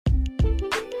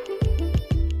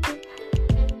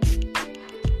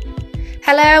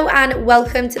Hello and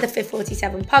welcome to the Fit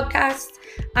 47 podcast.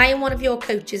 I am one of your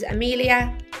coaches,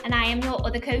 Amelia. And I am your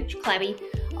other coach, Chloe.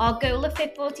 Our goal of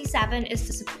Fit 47 is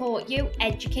to support you,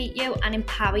 educate you and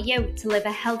empower you to live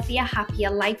a healthier,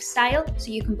 happier lifestyle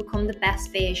so you can become the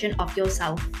best version of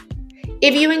yourself.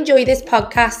 If you enjoy this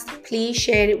podcast, please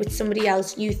share it with somebody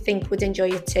else you think would enjoy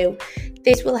it too.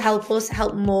 This will help us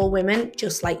help more women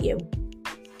just like you.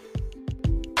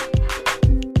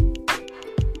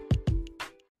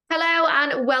 Hello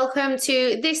and welcome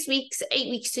to this week's 8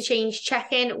 Weeks to Change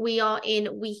check-in. We are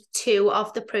in week 2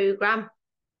 of the programme.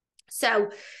 So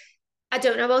I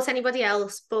don't know about anybody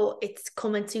else, but it's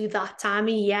coming to that time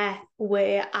of year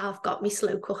where I've got my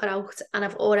slow cooker out and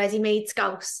I've already made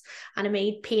scouse and I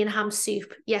made pea and ham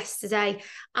soup yesterday.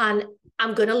 And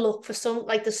I'm going to look for some,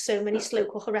 like there's so many slow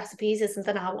cooker recipes, isn't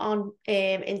there now, on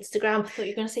Instagram. I thought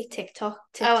you were going to say TikTok.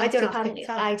 Oh, I don't have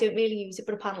TikTok. I don't really use it,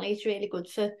 but apparently it's really good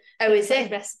for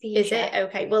recipes. Is it?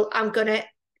 Okay, well, I'm going to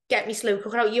get me slow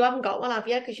cooker out. You haven't got one, have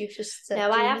you? Because you've just said...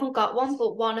 No, I haven't got one,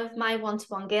 but one of my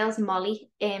one-to-one girls, Molly,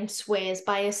 swears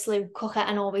by a slow cooker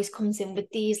and always comes in with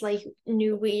these like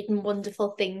new weird and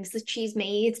wonderful things that she's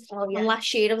made. Oh, yeah. And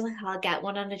last year I was like, I'll get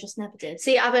one, and I just never did.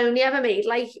 See, I've only ever made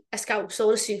like a scouse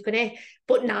or a soup in it,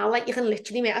 but now like you can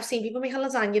literally make... I've seen people make a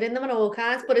lasagna in them and all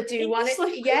kinds, but I do want it.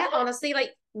 Like, yeah, honestly,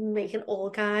 like making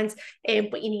all kinds.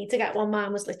 But you need to get one.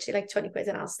 Mine was literally like 20 quid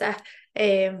in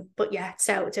Asda. But yeah,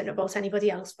 so I don't know about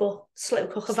anybody else, but slow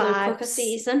cooker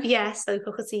season. Yeah, slow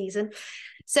cooker season.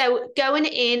 So going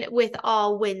in with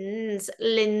our wins,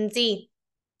 Lindsay.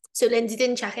 So Lindsay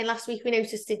didn't check in last week, we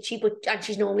noticed, did she? And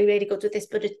she's normally really good with this,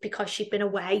 but it's because she'd been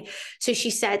away. So she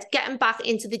said, getting back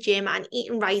into the gym and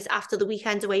eating right after the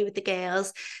weekend away with the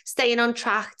girls, staying on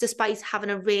track despite having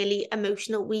a really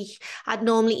emotional week. I'd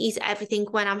normally eat everything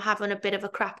when I'm having a bit of a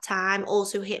crap time,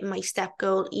 also hitting my step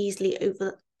goal easily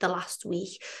over the last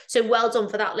week. So well done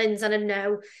for that, Lindsay. And I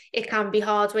know it can be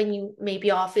hard when you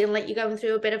maybe are feeling like you're going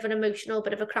through a bit of an emotional,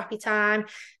 bit of a crappy time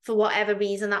for whatever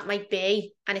reason that might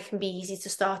be, and it can be easy to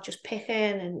start just picking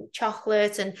and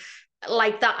chocolate and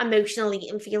like that emotionally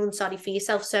and feeling sorry for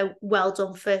yourself. So well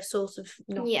done for sort of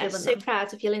not doing that. So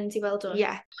proud of you, Lindsay. Well done.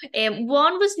 Yeah.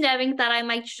 One was knowing that I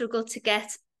might struggle to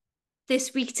get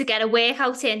this week to get a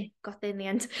workout in. Got there in the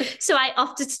end. So I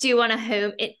opted to do one at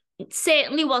home. It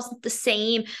certainly wasn't the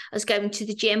same as going to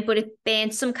the gym, but it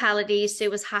burned some calories, so I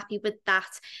was happy with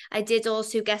that. I did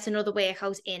also get another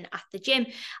workout in at the gym.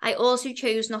 I also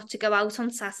chose not to go out on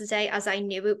Saturday as I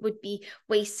knew it would be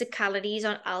wasted calories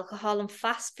on alcohol and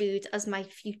fast food, as my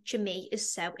future me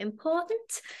is so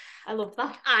important. I love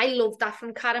that. I love that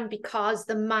from Karen, because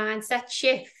the mindset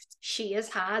shift she has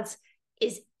had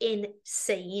is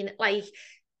insane. Like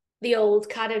the old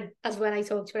Karen, as when I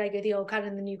talk to her, I go the old Karen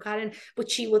and the new Karen,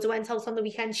 but she would have went out on the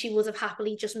weekend, she would have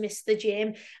happily just missed the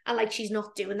gym, and like she's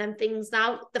not doing them things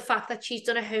now. The fact that she's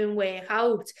done a home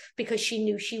workout because she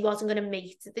knew she wasn't going to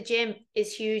make it to the gym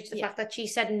is huge. The fact that she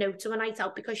said no to a night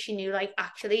out because she knew like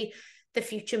actually the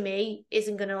future me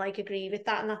isn't going to like agree with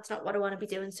that, and that's not what I want to be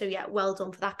doing. So yeah, well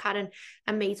done for that, Karen,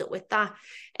 and made up with that.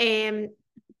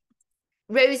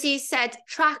 Rosie said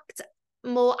tracked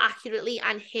more accurately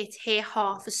and hit her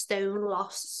half a stone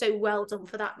loss. So well done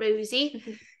for that, Rosie.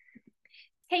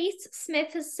 Kate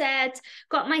Smith has said,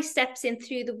 got my steps in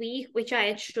through the week, which I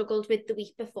had struggled with the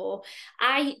week before.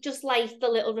 I just like the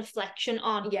little reflection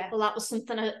on, well, that was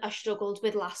something I struggled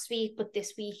with last week, but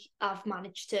this week I've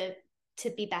managed to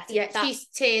be better. Yeah, she's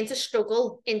turned a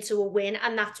struggle into a win,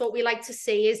 and that's what we like to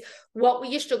see, is what were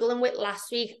you struggling with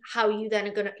last week, how you then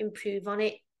are going to improve on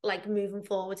it, like moving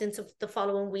forward into the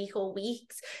following week or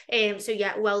weeks. So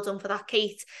yeah, well done for that,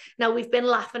 Kate. Now we've been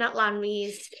laughing at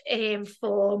Lanry's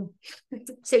form.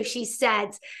 So she said,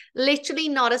 literally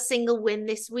not a single win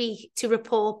this week to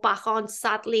report back on.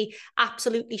 Sadly,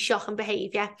 absolutely shocking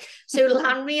behaviour. So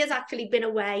Lanry has actually been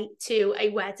away to a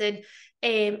wedding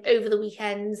over the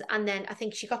weekends, and then I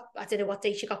think I don't know what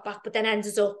day she got back, but then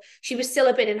ended up, she was still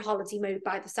a bit in holiday mode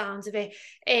by the sounds of it.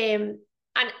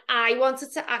 And I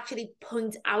wanted to actually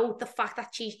point out the fact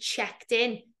that she checked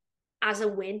in as a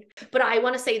win. But I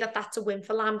want to say that that's a win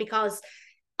for Lam, because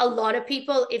a lot of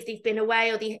people, if they've been away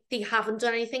or they haven't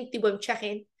done anything, they won't check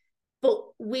in. But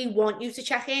we want you to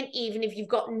check in, even if you've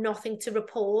got nothing to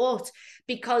report,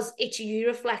 because it's you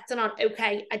reflecting on,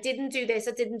 okay, I didn't do this,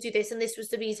 and this was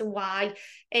the reason why,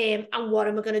 and what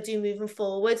am I going to do moving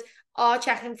forward? Our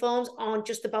check-in forms aren't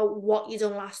just about what you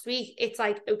done last week. It's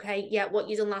like, okay, yeah, what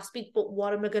you done last week, but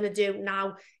what am I going to do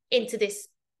now into this,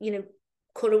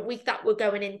 current week that we're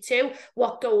going into,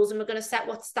 what goals am I going to set,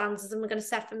 what standards am I going to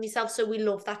set for myself. So we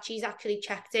love that she's actually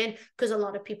checked in, because a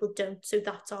lot of people don't. So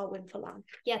that's our win for Lan.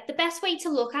 Yeah, the best way to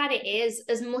look at it is,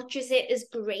 as much as it is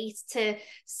great to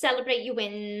celebrate your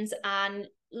wins and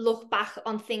look back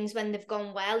on things when they've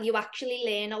gone well, you actually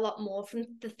learn a lot more from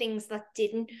the things that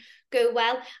didn't go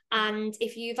well. And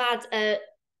if you've had a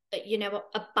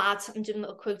bad, I'm doing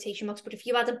little quotation marks, but if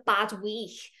you had a bad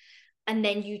week, and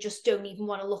then you just don't even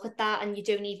want to look at that, and you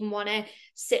don't even want to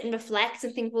sit and reflect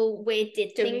and think, well, where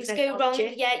did things go wrong?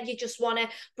 Yeah, you just want to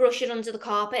brush it under the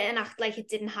carpet and act like it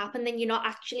didn't happen. Then you're not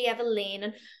actually ever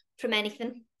learning from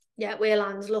anything. Yeah, where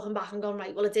Lan's looking back and going,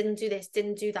 right, well, I didn't do this,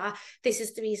 didn't do that. This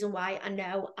is the reason why, I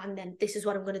know, and then this is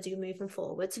what I'm going to do moving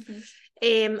forward.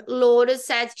 Laura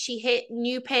said she hit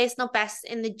new personal best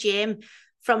in the gym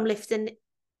from lifting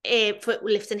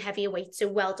heavier weights. So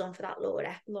well done for that,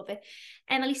 Laura. Love it.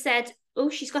 Emily said,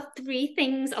 she's got 3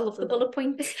 things. I love the bullet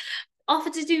points.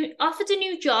 Offered a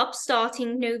new job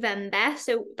starting November,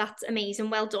 so that's amazing.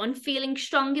 Well done. Feeling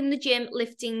strong in the gym,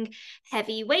 lifting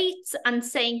heavy weights, and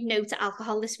saying no to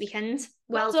alcohol this weekend.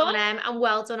 Well done, and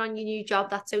well done on your new job.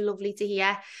 That's so lovely to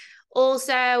hear.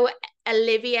 Also,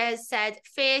 Olivia has said,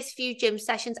 first few gym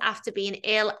sessions after being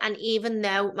ill, and even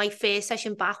though my first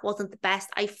session back wasn't the best,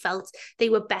 I felt they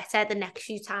were better the next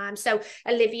few times. So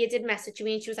Olivia did message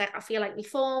me and she was like, I feel like my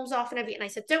form's off and everything. I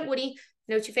said, don't worry,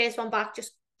 it's your first one back,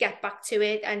 just get back to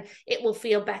it, and it will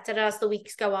feel better as the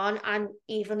weeks go on, and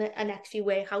even a next few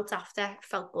workouts after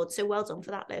felt good. So well done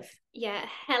for that, Liv. Yeah,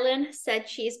 Helen said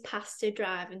she's passed her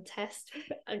driving test.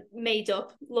 Made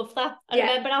up. Love that. I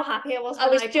remember how happy I was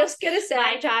when I just gonna say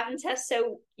my driving test.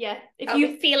 So yeah, if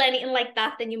you feel anything like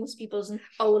that, then you must be buzzing.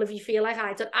 All of you feel like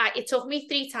I did. It took me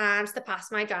 3 times to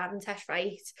pass my driving test,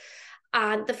 right?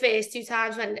 And the first 2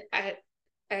 times when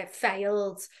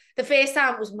failed. The first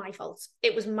time was my fault.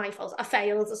 It was my fault. I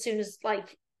failed as soon as I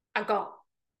got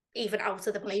even out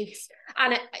of the place,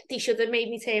 and they should have made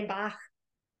me turn back.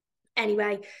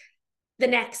 Anyway, the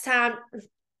next time,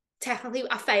 technically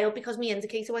I failed because my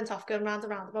indicator went off going round the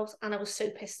roundabout, and I was so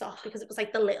pissed off because it was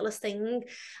the littlest thing.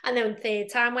 And then the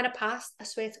third time when I passed, I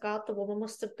swear to God, the woman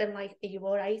must have been like, are you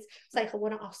all right? It's like I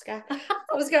won an Oscar.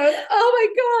 I was going, oh my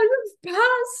God, I've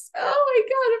passed. Oh my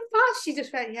God, I've passed. She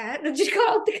just went, yeah, and just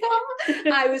got out the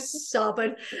car. I was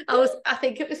sobbing. I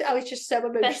was just so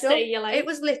emotional. Best day of your life. It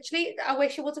was literally, I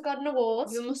wish I would have got an award.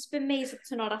 You must have been amazed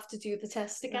to not have to do the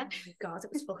test again. Oh my God,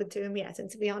 it was fucking doing me head in,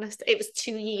 to be honest. It was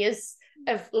 2 years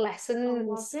of lessons. Oh,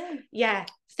 was it? Yeah,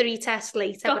 3 tests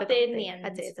later. Got there in the end. I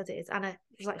did. And it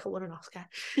was like I won an Oscar.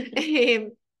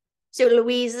 So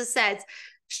Louisa said,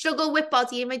 struggle with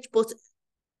body image, but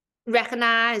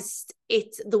recognised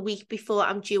it the week before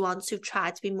I'm due on, so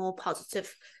try to be more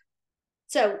positive.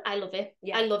 So I love it.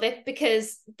 Yeah. I love it,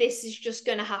 because this is just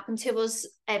going to happen to us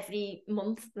every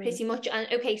month, pretty much. And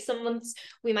okay, some months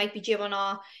we might be due on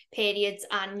our periods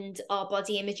and our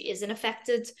body image isn't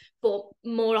affected, but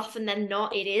more often than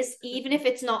not it is. Even if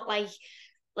it's not like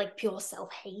pure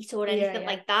self-hate or anything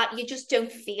like that, you just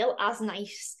don't feel as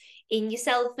nice in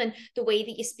yourself, and the way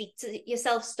that you speak to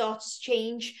yourself starts to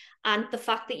change. And the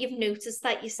fact that you've noticed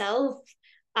that yourself,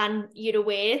 and you're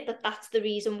aware that that's the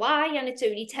reason why, and it's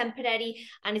only temporary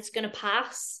and it's going to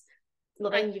pass.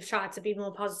 Love it. And you've tried to be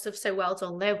more positive, so well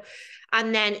done, Lou.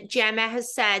 And then Gemma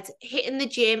has said, hitting the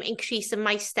gym, increasing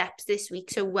my steps this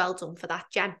week, so well done for that,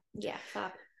 Gem. Yeah,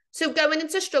 fab. So going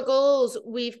into struggles,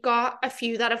 we've got a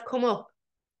few that have come up,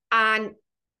 and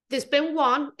there's been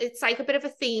one, it's like a bit of a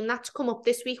theme that's come up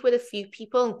this week with a few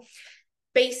people.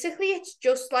 Basically, it's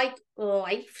just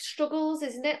life struggles,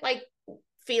 isn't it?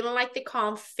 Feeling like they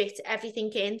can't fit everything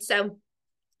in. So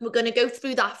we're going to go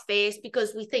through that first,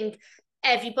 because we think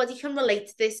everybody can relate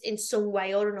to this in some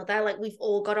way or another. We've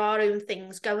all got our own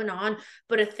things going on,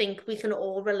 but I think we can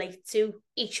all relate to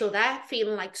each other,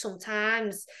 feeling like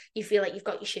sometimes you feel like you've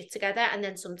got your shit together, and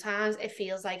then sometimes it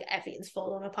feels like everything's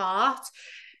falling apart.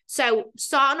 So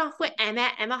starting off with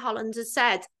Emma Holland has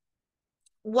said,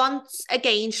 once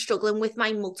again struggling with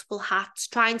my multiple hats,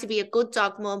 trying to be a good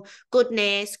dog mum, good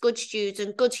nurse, good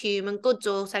student, good human, good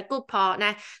daughter, good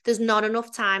partner. There's not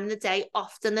enough time in the day.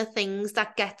 Often the things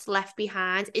that gets left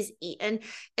behind is eaten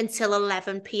until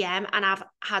 11 p.m. and I've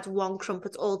had 1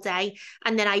 crumpet all day,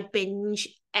 and then I binge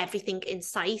everything in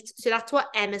sight. So that's what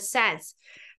Emma says.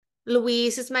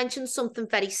 Louise has mentioned something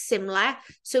very similar.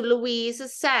 So Louise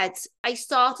has said, I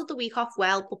started the week off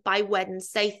well, but by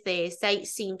Wednesday, Thursday,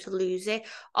 seemed to lose it.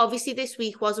 Obviously this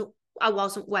week I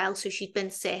wasn't well, so she'd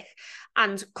been sick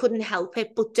and couldn't help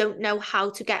it, but don't know how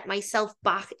to get myself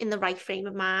back in the right frame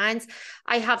of mind.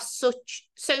 I have so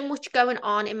much going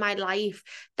on in my life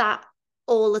that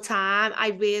all the time. I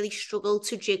really struggle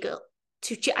to jiggle.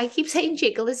 I keep saying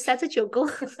jiggle instead of juggle.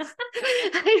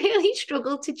 I really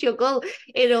struggle to juggle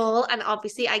it all, and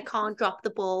obviously I can't drop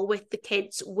the ball with the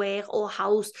kids' work or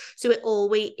house, so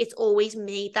it's always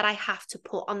me that I have to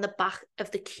put on the back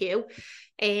of the queue.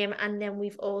 And then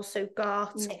we've also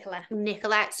got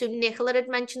Nicola. So Nicola had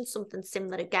mentioned something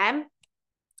similar again.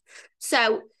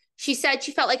 So she said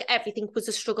she felt like everything was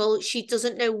a struggle. She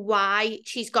doesn't know why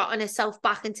she's gotten herself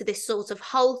back into this sort of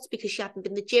halt, because she hadn't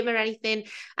been to the gym or anything.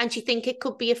 And she think it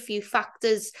could be a few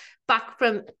factors back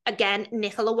from, again,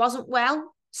 Nicola wasn't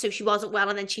well. So she wasn't well,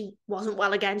 and then she wasn't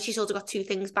well again. She sort of got two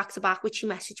things back to back, which she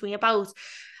messaged me about.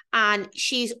 And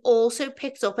she's also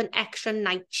picked up an extra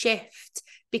night shift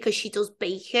because she does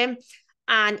baking.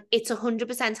 And it's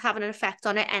 100% having an effect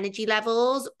on her energy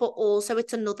levels, but also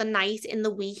it's another night in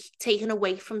the week taken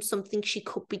away from something she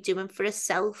could be doing for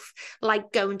herself,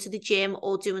 like going to the gym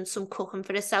or doing some cooking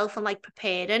for herself and like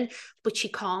preparing, but she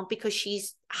can't because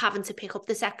she's having to pick up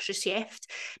this extra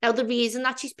shift. Now, the reason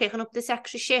that she's picking up this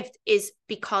extra shift is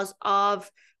because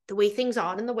of the way things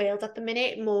are in the world at the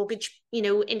minute, mortgage,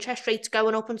 interest rates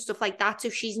going up and stuff like that. So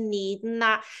she's needing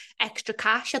that extra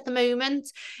cash at the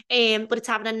moment. But it's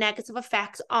having a negative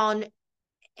effect on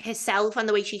herself and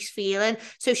the way she's feeling.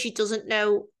 So she doesn't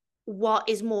know what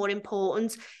is more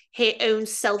important, her own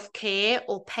self-care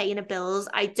or paying her bills.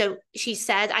 She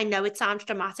said, I know it sounds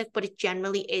dramatic, but it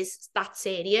generally is that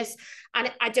serious.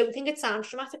 And I don't think it sounds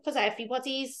dramatic because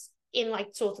everybody's in like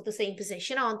sort of the same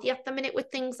position, aren't they, at the minute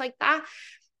with things like that.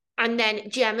 And then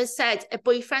Gemma said a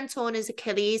boyfriend torn his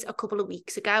Achilles a couple of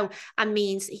weeks ago and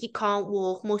means he can't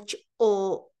walk much,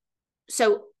 or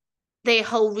so their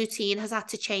whole routine has had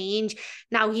to change.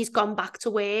 Now he's gone back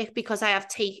to work because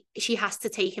she has to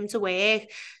take him to work.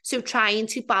 So trying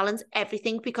to balance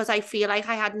everything, because I feel like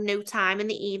I had no time in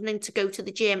the evening to go to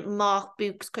the gym, mark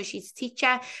books because she's a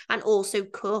teacher, and also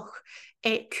cook.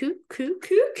 Can't say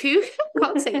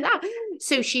that.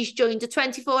 So she's joined a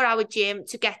 24-hour gym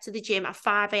to get to the gym at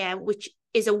 5 a.m, which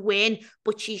is a win,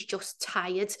 but she's just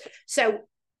tired. So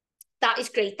that is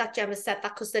great that Gemma said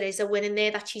that, because there is a win in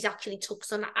there, that she's actually took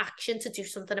some action to do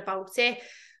something about it.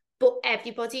 But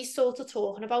everybody's sort of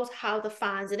talking about how they're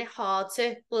finding it hard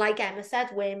to, like Emma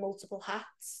said, wear multiple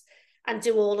hats and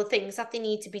do all the things that they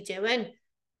need to be doing,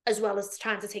 as well as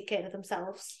trying to take care of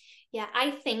themselves. Yeah, I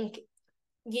think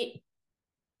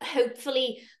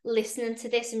hopefully listening to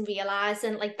this and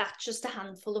realizing like that's just a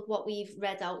handful of what we've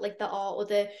read out, like there are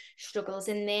other struggles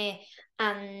in there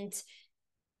and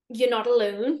you're not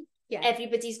alone. Yeah.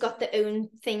 Everybody's got their own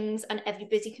things and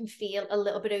everybody can feel a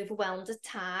little bit overwhelmed at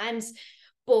times,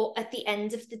 but at the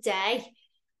end of the day,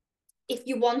 if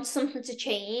you want something to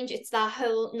change, it's that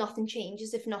whole nothing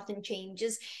changes if nothing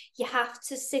changes. You have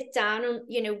to sit down and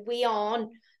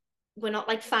we're not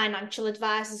like financial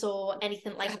advisors or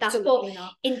anything like Absolutely that, but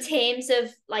not. In terms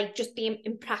of like just being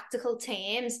in practical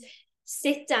terms,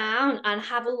 sit down and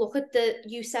have a look at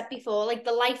you said before, like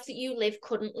the life that you live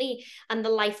currently and the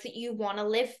life that you want to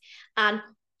live, and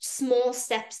small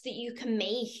steps that you can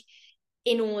make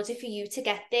in order for you to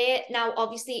get there. Now,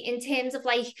 obviously, in terms of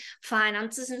like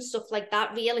finances and stuff like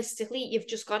that, realistically, you've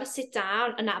just got to sit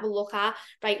down and have a look at,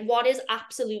 right, what is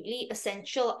absolutely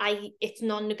essential? It's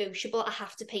non-negotiable. I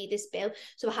have to pay this bill.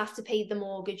 So I have to pay the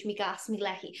mortgage, my gas, my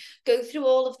lecky. Go through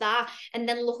all of that and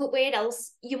then look at where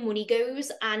else your money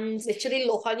goes and literally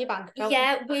look on your bank account.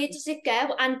 Yeah, where does it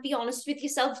go? And be honest with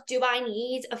yourself, do I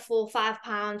need a £4 or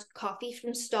 £5 coffee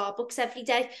from Starbucks every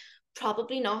day?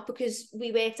 Probably not, because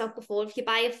we worked out before, if you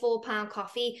buy a £4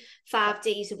 coffee 5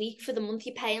 days a week for the month,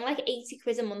 you're paying like 80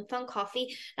 quid a month on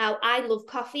coffee. Now, I love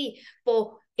coffee,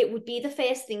 but it would be the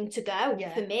first thing to go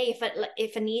for me.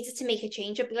 If I needed to make a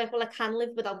change, I'd be like, well, I can live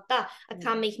without that. I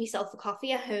can make myself a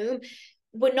coffee at home.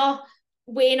 We're not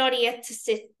here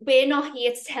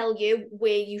to tell you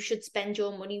where you should spend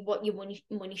your money, what your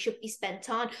money should be spent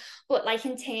on. But like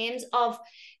in terms of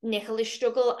Nicola's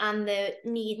struggle and the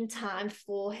needing time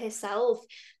for herself,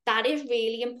 that is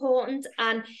really important.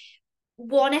 And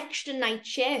one extra night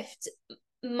shift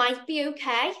might be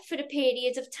okay for a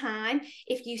period of time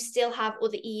if you still have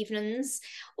other evenings,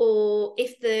 or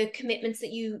if the commitments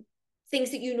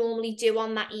things that you normally do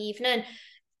on that evening,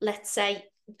 let's say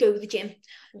go to the gym,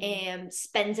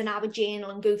 spend an hour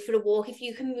journaling, go for a walk. If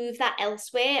you can move that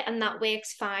elsewhere and that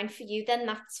works fine for you, then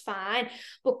that's fine.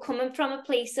 But coming from a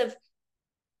place of,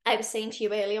 I was saying to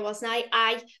you earlier, wasn't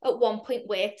I at one point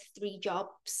worked 3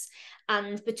 jobs,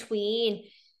 and between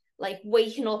like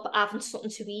waking up, having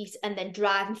something to eat, and then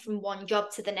driving from one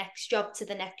job to the next job to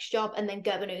the next job, and then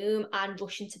going home and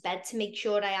rushing to bed to make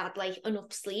sure I had like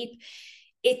enough sleep,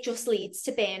 it just leads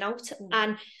to burnout.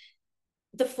 And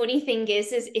the funny thing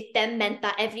is it then meant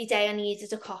that every day I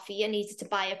needed a coffee. I needed to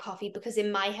buy a coffee because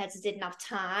in my head I didn't have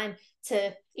time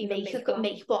to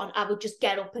make one. I would just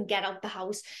get up and get out the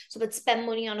house. So I'd spend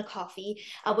money on a coffee.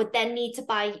 I would then need to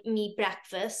buy me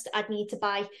breakfast. I'd need to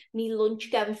buy me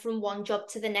lunch going from one job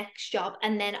to the next job.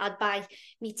 And then I'd buy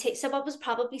me so I was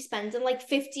probably spending like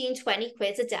 15-20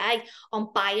 quid a day on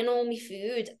buying all my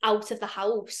food out of the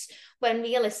house. When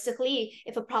realistically,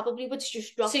 if I probably would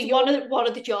just drop one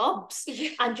of the jobs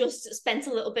and just spent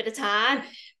a little bit of time,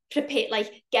 prepare,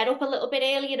 like get up a little bit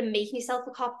earlier and make myself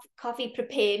a coffee,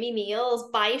 prepare me meals,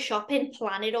 buy a shopping,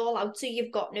 plan it all out so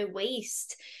you've got no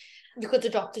waste. You could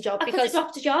have dropped a job It was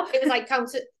like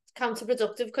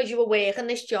counterproductive because you were working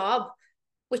this job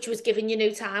which was giving you no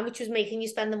time, which was making you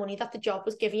spend the money that the job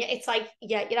was giving you. It's like,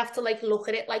 yeah, you'd have to like look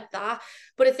at it like that.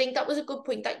 But I think that was a good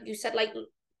point that you said, like,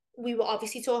 we were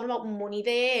obviously talking about money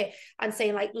there and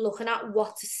saying like looking at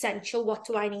what's essential, what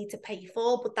do I need to pay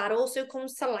for, but that also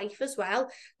comes to life as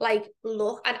well. Like,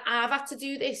 look, and I've had to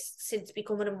do this since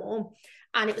becoming a mum,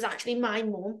 and it was actually my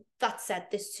mum that said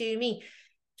this to me.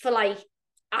 For like,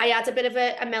 I had a bit of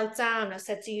a meltdown, I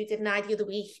said to you, didn't I, the other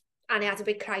week, and I had a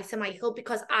big cry to Michael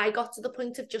because I got to the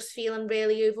point of just feeling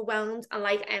really overwhelmed. And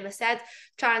like Emma said,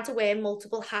 trying to wear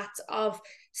multiple hats of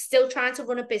still trying to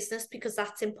run a business because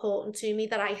that's important to me,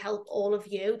 that I help all of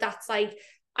you. That's like,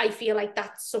 I feel like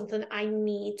that's something I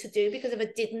need to do, because if I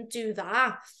didn't do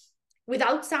that,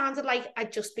 without sounding like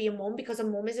I'd just be a mum, because a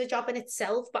mum is a job in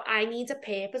itself, but I need a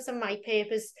purpose, and my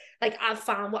purpose, like I've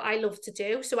found what I love to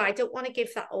do. So I don't want to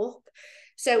give that up.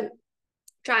 So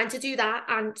trying to do that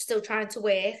and still trying to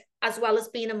work, as well as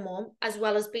being a mum, as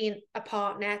well as being a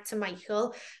partner to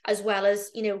Michael, as well as,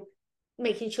 you know,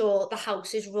 making sure the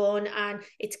house is run and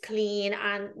it's clean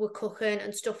and we're cooking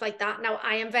and stuff like that. Now,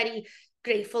 I am very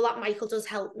grateful that Michael does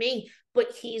help me,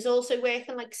 but he's also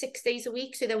working like 6 days a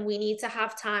week. So then we need to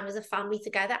have time as a family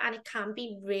together, and it can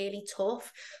be really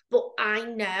tough. But I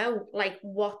know, like,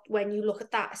 when you look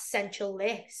at that essential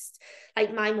list,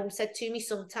 like my mum said to me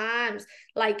sometimes,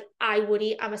 like, I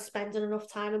worry, am I spending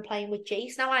enough time and playing with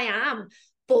Jace? Now I am,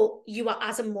 but you are,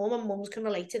 as a mum, and mums can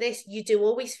relate to this, you do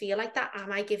always feel like that.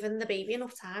 Am I giving the baby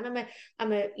enough time?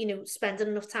 Am I, you know, spending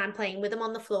enough time playing with him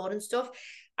on the floor and stuff?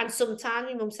 And sometimes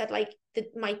my mum said, like, there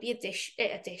might be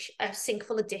a sink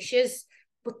full of dishes,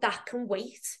 but that can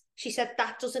wait. She said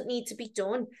that doesn't need to be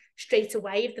done straight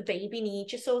away if the baby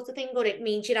needs you, sort of thing, or it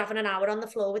means you're having an hour on the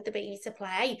floor with the baby to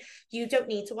play. You don't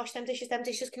need to wash them dishes. Them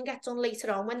dishes can get done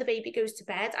later on when the baby goes to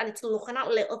bed. And it's looking at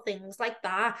little things like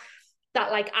that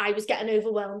like I was getting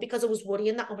overwhelmed because I was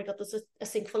worrying that, oh my God, there's a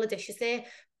sink full of dishes there.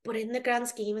 But in the grand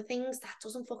scheme of things, that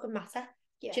doesn't fucking matter.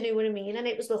 Yeah. Do you know what I mean? And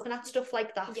it was looking at stuff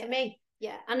like that for me.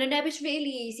 Yeah, and I know it's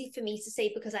really easy for me to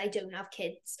say because I don't have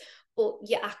kids, but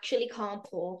you actually can't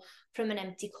pour from an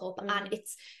empty cup. And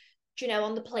it's, you know,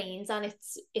 on the planes, and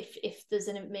it's if there's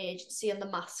an emergency and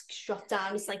the mask's dropped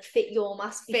down, it's like fit your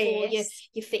mask before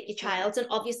you fit your child. And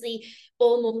obviously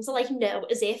all mums are like, no,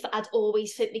 as if I'd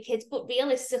always fit my kids, but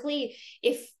realistically,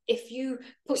 if you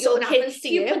put put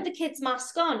the kid's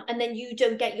mask on and then you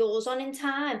don't get yours on in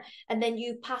time, and then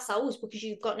you pass out because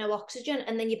you've got no oxygen,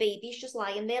 and then your baby's just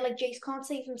lying there like Jace can't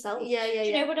save himself. Do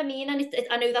you know what I mean? And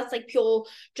I know that's like pure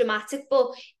dramatic,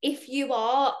 but if you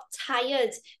are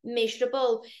tired,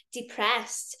 miserable,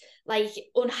 depressed, like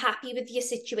unhappy with your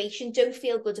situation, don't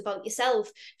feel good about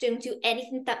yourself, don't do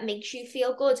anything that makes you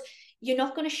feel good, you're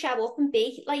not going to show up and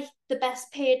be like the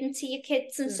best parent to your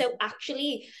kids. And so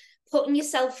actually putting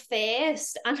yourself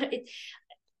first, and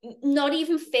not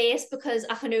even first because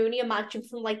I can only imagine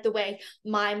from like the way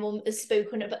my mum has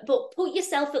spoken about, but put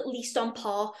yourself at least on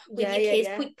par with your kids.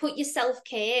 Put your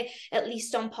self-care at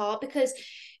least on par, because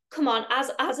come on, as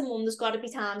a mum, there's got to be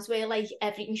times where like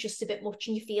everything's just a bit much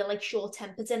and you feel like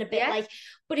short-tempered and a bit like,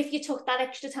 but if you took that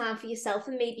extra time for yourself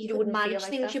and maybe you would manage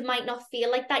things, like you might not feel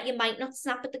like that. You might not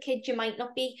snap at the kids. You might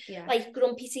not be like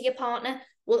grumpy to your partner.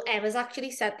 Well, Emma's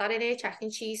actually said that in her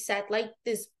check-in. She said like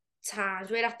there's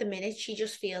times where at the minute she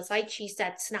just feels like she's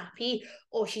dead snappy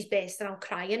or she's bursting out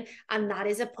crying, and that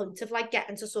is a point of like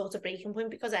getting to sort of breaking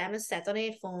point, because Emma said on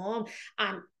her form,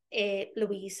 and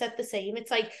Louise said the same,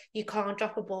 it's like you can't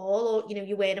drop a ball, or you know,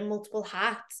 you're wearing multiple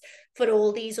hats for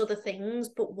all these other things,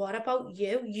 but what about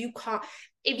you can't,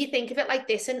 if you think of it like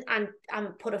this and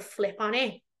put a flip on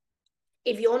it,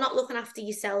 if you're not looking after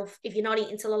yourself, if you're not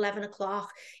eating till 11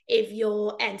 o'clock, if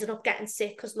you're ending up getting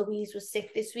sick, because Louise was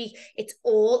sick this week, it's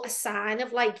all a sign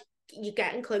of like you're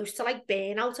getting close to like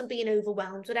burnout and being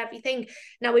overwhelmed with everything.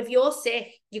 Now, if you're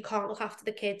sick, you can't look after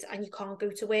the kids and you can't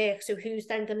go to work. So who's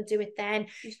then going to do it then?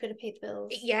 Who's going to pay the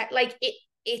bills? Yeah, like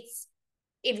it's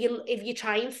if you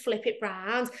try and flip it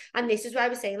round, and this is where I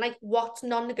was saying, like, what's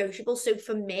non-negotiable? So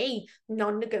for me,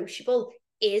 non-negotiable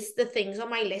is the things on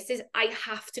my list is I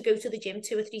have to go to the gym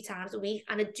 2 or 3 times a week,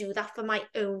 and I do that for my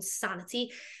own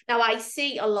sanity. Now, I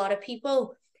see a lot of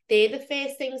people, they're the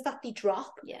first things that they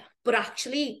drop, but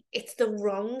actually it's the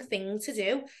wrong thing to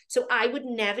do. So I would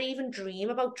never even dream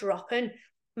about dropping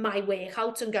my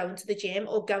workouts and going to the gym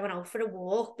or going out for a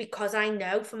walk, because I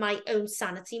know for my own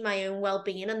sanity, my own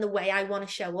well-being, and the way I want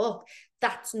to show up,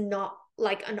 that's not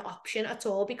like an option at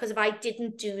all. Because if I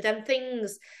didn't do them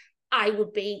things, I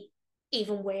would be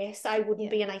even worse. I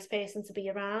wouldn't be a nice person to be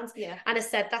around. And I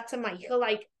said that to Michael,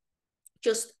 like,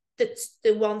 just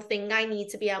the one thing I need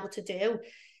to be able to do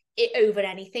over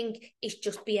anything is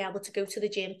just be able to go to the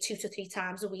gym 2 to 3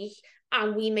 times a week.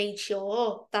 And we made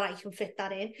sure that I can fit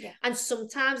that in. And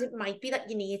sometimes it might be that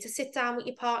you need to sit down with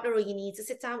your partner, or you need to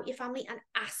sit down with your family and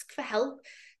ask for help.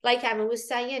 Like Emma was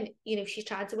saying, you know, she's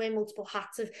trying to wear multiple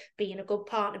hats of being a good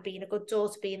partner, being a good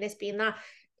daughter, being this, being that.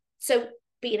 So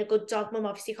being a good dog mum,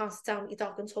 obviously you can't sit down with your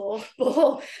dog and talk,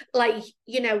 but like,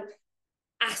 you know,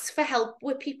 ask for help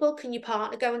with people. Can your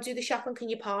partner go and do the shopping? Can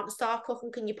your partner start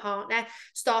cooking? Can your partner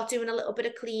start doing a little bit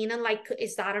of cleaning? Like,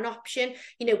 is that an option?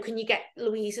 You know, can you get,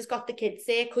 Louise has got the kids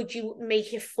there, could you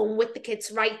make it fun with the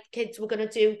kids? Right, kids, we're going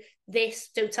to do this.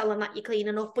 Don't tell them that you're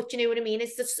cleaning up, but you know what I mean?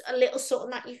 It's just a little something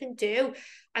that you can do,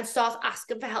 and start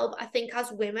asking for help. I think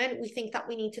as women, we think that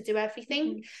we need to do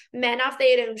everything. Men have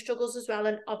their own struggles as well,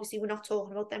 and obviously we're not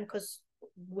talking about them because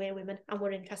we're women and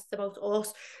we're interested about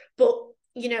us. But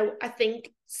you know, I think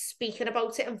speaking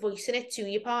about it and voicing it to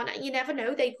your partner, you never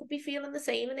know, they could be feeling the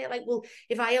same, and they're like, well,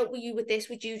 if I help you with this,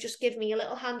 would you just give me a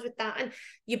little hand with that? And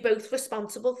you're both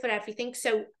responsible for everything.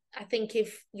 So I think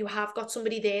if you have got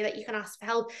somebody there that you can ask for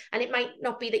help, and it might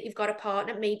not be that you've got a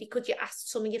partner, maybe could you ask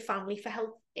some of your family for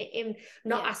help, in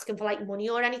not asking for like money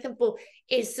or anything, but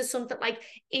is there something like,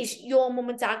 is your mum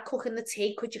and dad cooking the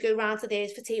tea? Could you go round to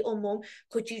theirs for tea? Or mum,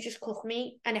 could you just cook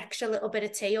me an extra little bit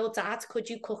of tea? Or dad, could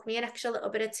you cook me an extra little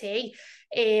bit of tea,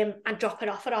 and drop it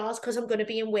off at ours because I'm going to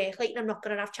be in work late and I'm not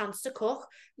going to have a chance to cook?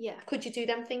 Could you do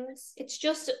them things? It's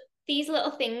just, these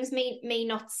little things may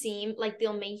not seem like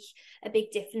they'll make a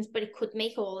big difference, but it could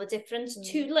make all the difference.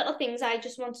 2 little things I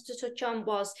just wanted to touch on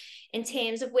was, in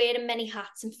terms of wearing many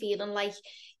hats and feeling like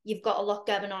you've got a lot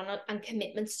going on and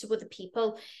commitments to other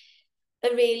people.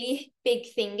 A really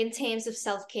big thing in terms of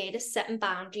self-care is setting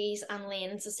boundaries and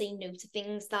learning to say no to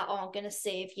things that aren't going to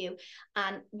serve you.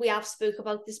 And we have spoke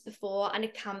about this before, and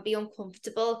it can be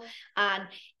uncomfortable. And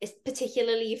it's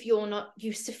particularly if you're not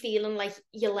used to feeling like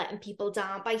you're letting people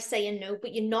down by saying no,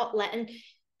 but you're not letting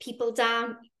people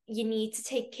down. You need to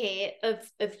take care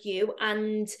of you.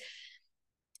 And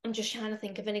I'm just trying to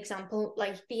think of an example,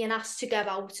 like being asked to go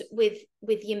out with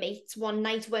your mates one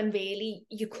night when really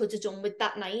you could have done with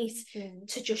that night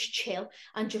to just chill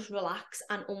and just relax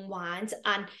and unwind,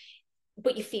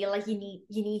 but you feel like you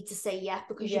need to say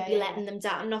because you'd be letting them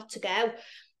down not to go.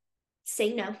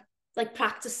 Say no, like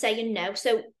practice saying no.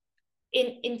 So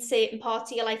in certain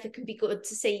parts of your life, it can be good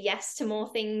to say yes to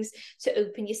more things, to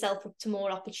open yourself up to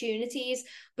more opportunities,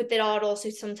 but there are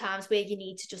also some times where you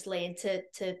need to just learn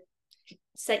to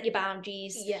set your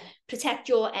boundaries, protect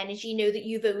your energy, know that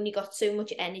you've only got so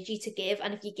much energy to give,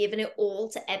 and if you're giving it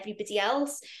all to everybody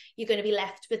else, you're going to be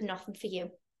left with nothing for you.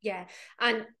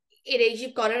 And it is,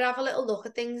 you've got to have a little look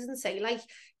at things and say, like,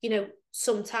 you know,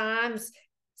 sometimes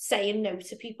saying no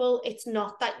to people, it's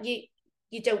not that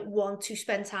you don't want to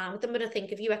spend time with them, but I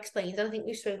think if you explained, and I think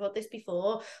we've spoken about this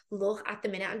before, look, at the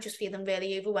minute I'm just feeling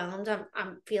really overwhelmed,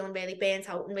 I'm feeling really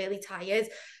burnt out and really tired,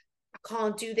 I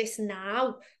can't do this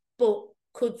now, but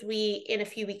could we in a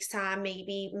few weeks time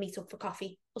maybe meet up for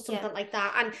coffee or something like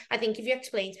that? And I think if you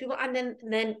explain to people, and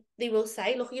then they will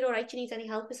say, look, you're all right, do you need any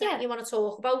help, is that you want to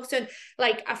talk about? And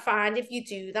like, I find if you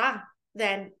do that,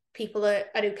 then people are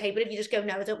okay. But if you just go,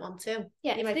 no, I don't want to,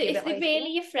 if they're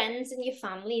really your friends and your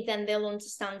family, then they'll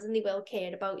understand and they will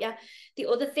care about you. The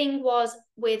other thing was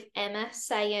with Emma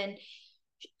saying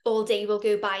all day will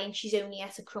go by and she's only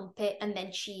at a crumpet, and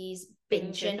then she's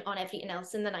binging on everything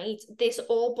else in the night. This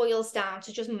all boils down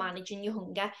to just managing your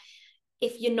hunger.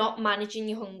 If you're not managing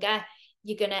your hunger,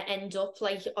 you're going to end up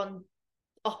like on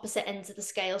opposite ends of the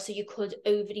scale. So you could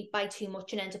overeat by too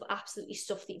much and end up absolutely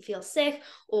stuffed that you feel sick,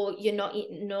 or you're not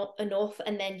eating enough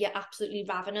and then you're absolutely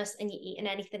ravenous and you're eating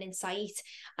anything in sight,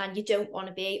 and you don't want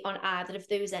to be on either of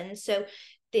those ends. So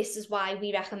this is why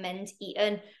we recommend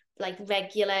eating like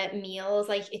regular meals.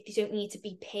 Like, if you don't need to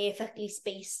be perfectly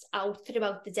spaced out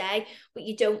throughout the day, but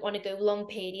you don't want to go long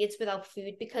periods without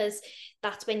food, because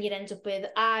that's when you end up with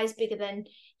eyes bigger than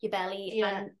your belly,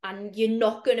 and you're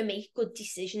not going to make good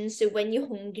decisions. So when you're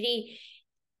hungry,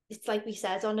 it's like we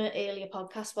said on an earlier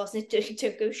podcast, wasn't it?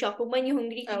 Don't go shopping when you're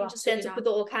hungry. You can just end up with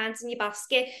all kinds in your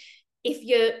basket. If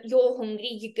you're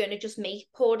hungry, you're going to just make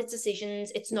poor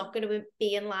decisions. It's not going to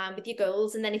be in line with your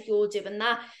goals. And then if you're doing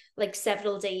that like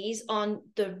several days on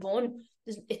the run,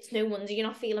 it's no wonder you're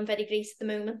not feeling very great at the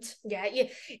moment. Yeah,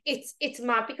 it's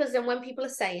mad, because then when people are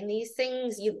saying these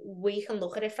things, we can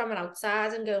look at it from an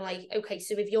outside and go like, okay,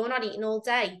 so if you're not eating all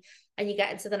day and you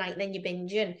get into the night and then you're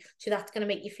binging, so that's going to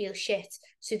make you feel shit.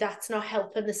 So that's not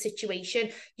helping the situation.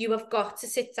 You have got to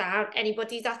sit down.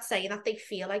 Anybody that's saying that they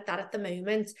feel like that at the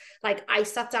moment, like I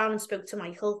sat down and spoke to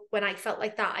Michael when I felt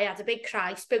like that. I had a big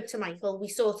cry, spoke to Michael. We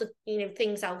sorted,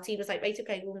 things out. He was like, right,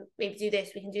 okay, we'll maybe do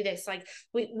this. We can do this. Like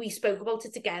we spoke about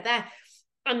it together.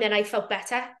 And then I felt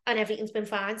better and everything's been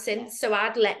fine since. So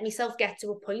I'd let myself get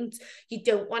to a point. You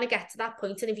don't want to get to that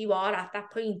point. And if you are at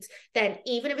that point, then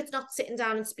even if it's not sitting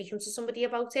down and speaking to somebody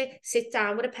about it, sit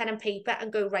down with a pen and paper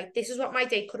and go, right, this is what my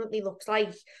day currently looks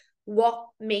like. What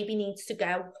maybe needs to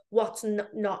go? What's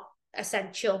not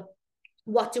essential?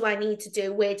 What do I need to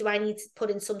do? Where do I need to put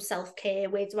in some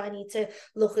self-care? Where do I need to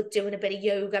look at doing a bit of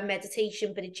yoga,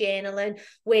 meditation, bit of journaling?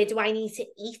 Where do I need to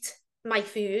eat my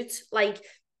food? Like,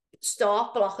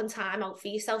 start blocking time out for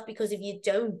yourself, because if you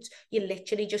don't, you're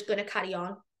literally just going to carry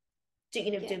on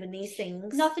doing these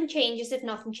things. Nothing changes if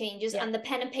nothing changes. And the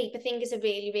pen and paper thing is a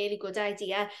really, really good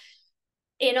idea.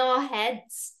 In our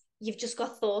heads, you've just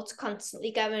got thoughts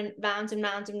constantly going round and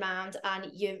round and round, and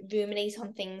you ruminate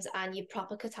on things and you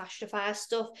proper catastrophize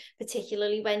stuff,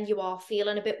 particularly when you are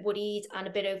feeling a bit worried and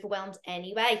a bit overwhelmed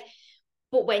anyway.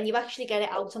 But when you actually get it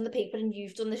out on the paper, and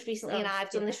you've done this recently and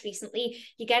I've done this recently,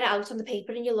 you get it out on the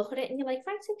paper and you look at it and you're like,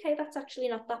 right, okay, that's actually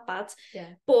not that bad. Yeah.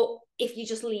 But if you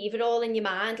just leave it all in your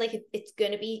mind, like it's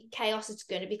going to be chaos, it's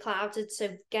going to be clouded. So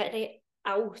get it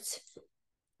out.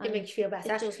 It makes you feel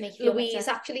better. It does make you feel Louise better.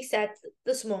 actually said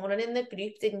this morning in the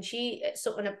group, didn't she?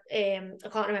 Something, I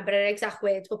can't remember her exact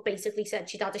words, but basically said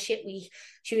she'd had a shit week.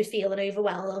 She was feeling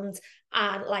overwhelmed.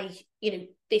 And like,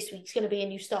 this week's going to be a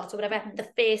new start or whatever. Mm-hmm. The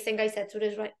first thing I said to her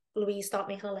is, right, Louise, start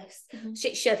making a list. Mm-hmm.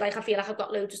 She said, like, I feel like I've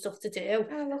got loads of stuff to do.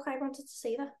 Oh, look, I wanted to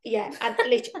see that. Yeah. And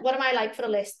literally, what am I like for a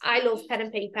list? I love pen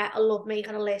and paper. I love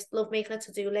making a list, love making a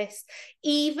to-do list.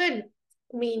 Even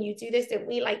me and you do this, don't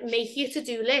we? Like, make your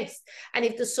to-do list, and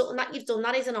if there's something that you've done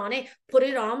that isn't on it, put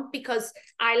it on, because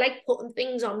I like putting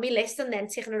things on my list and then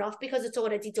ticking it off because it's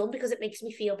already done, because it makes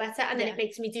me feel better, and then it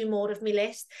makes me do more of my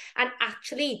list. And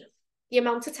actually, the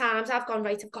amount of times I've gone,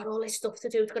 right, I've got all this stuff to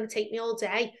do, it's going to take me all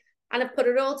day, and I've put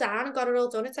it all down and got it all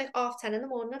done, it's like 10:30 in the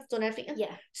morning, I've done everything.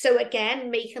 Yeah. So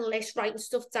again, making a list, writing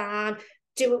stuff down,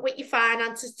 do it with your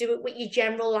finances, do it with your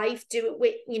general life, do it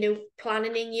with,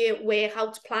 planning in your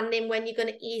warehouse, planning when you're going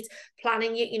to eat,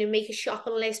 planning your, make a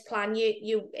shopping list, plan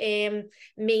your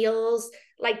meals,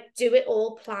 like do it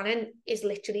all. Planning is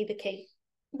literally the key.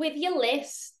 With your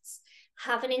lists,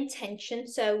 have an intention.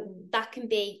 So that can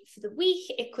be for the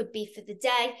week, it could be for the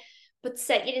day, but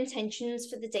set your intentions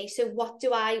for the day. So what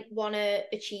do I want to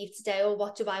achieve today, or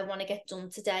what do I want to get done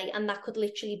today? And that could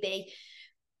literally be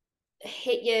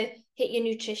hit your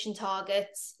nutrition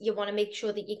targets. You want to make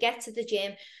sure that you get to the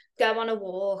gym, go on a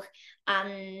walk,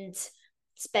 and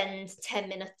spend 10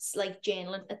 minutes like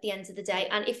journaling at the end of the day.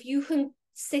 And if you can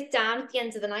sit down at the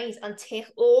end of the night and tick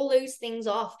all those things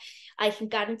off, I can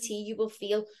guarantee you will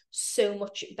feel so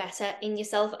much better in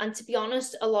yourself. And to be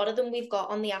honest, a lot of them we've got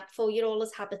on the app for your all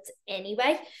as habits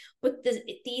anyway, but there's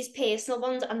these personal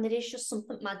ones, and there is just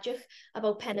something magic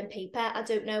about pen and paper. I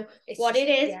don't know what it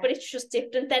is, but it's just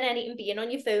different than anything being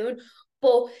on your phone.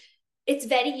 But it's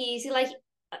very easy. Like,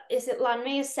 is it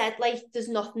Lanme has said, like, there's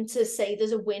nothing to say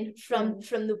there's a win from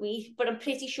the week, but I'm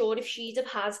pretty sure if she'd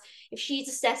have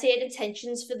set her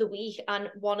intentions for the week,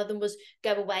 and one of them was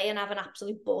go away and have an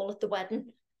absolute ball at the wedding,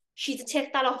 she'd have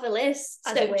ticked that off her list.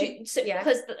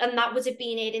 Because that would have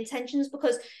been her intentions,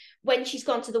 because when she's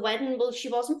gone to the wedding, well, she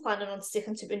wasn't planning on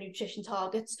sticking to her nutrition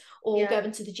targets or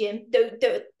going to the gym.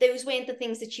 Those weren't the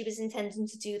things that she was intending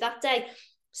to do that day.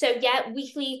 So yeah,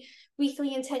 weekly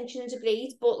intentions are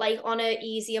great, but like on a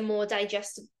easier, more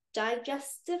digestible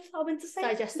digestive biscuits,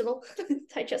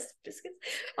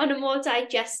 on a more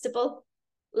digestible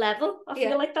level. I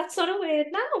feel like that's not a word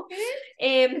now.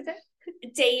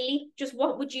 Daily, just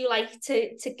what would you like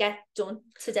to get done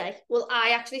today? Well, I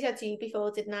actually said to you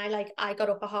before, didn't I? Like, I got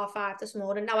up at 5:30 this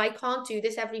morning. Now, I can't do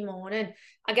this every morning.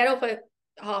 I get up at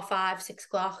 5:30, 6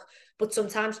 o'clock, But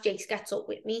sometimes Jace gets up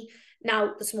with me.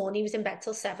 Now, this morning he was in bed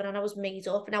till 7 and I was made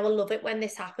up. Now, I love it when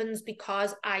this happens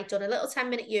because I'd done a little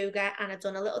 10-minute yoga and I'd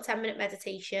done a little 10-minute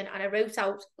meditation and I wrote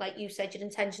out, like you said, your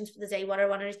intentions for the day, what I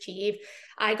want to achieve.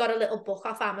 I got a little book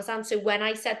off Amazon. So when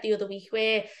I said the other week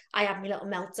where I had my little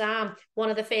meltdown,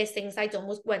 one of the first things I done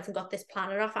was went and got this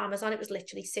planner off Amazon. It was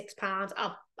literally £6.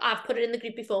 I've put it in the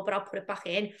group before, but I'll put it back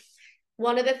in.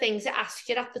 One of the things it asks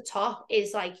you at the top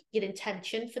is like your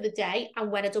intention for the day.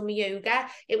 And when I done my yoga,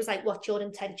 it was like, what's your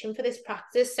intention for this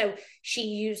practice? So she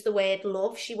used the word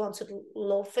love. She wanted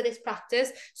love for this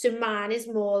practice. So mine is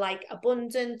more like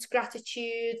abundance,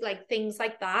 gratitude, like things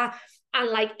like that. And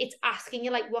like, it's asking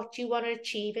you like, what do you want to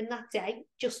achieve in that day?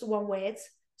 Just one word.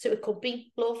 So it could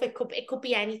be love. It could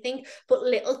be anything, but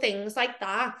little things like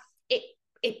that,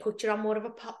 it puts you on more of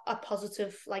a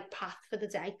positive like path for the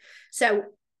day. So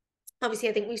obviously,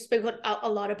 I think we've spoken a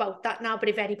lot about that now, but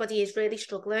if anybody is really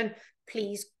struggling,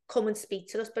 please come and speak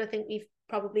to us. But I think we've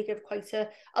probably given quite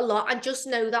a lot. And just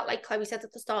know that, like Chloe said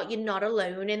at the start, you're not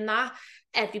alone in that.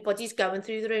 Everybody's going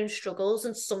through their own struggles.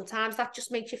 And sometimes that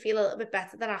just makes you feel a little bit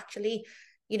better that actually,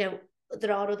 you know,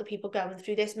 there are other people going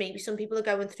through this. Maybe some people are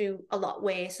going through a lot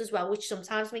worse as well, which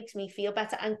sometimes makes me feel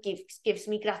better and gives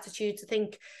me gratitude to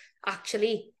think,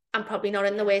 actually, I'm probably not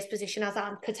in the worst position as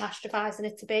I'm catastrophizing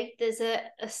it to be. There's a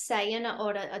saying,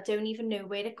 or I don't even know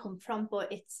where it come from, but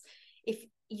it's, if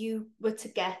you were to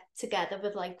get together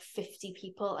with like 50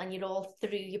 people and you're all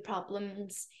threw your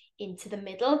problems into the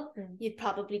middle, you'd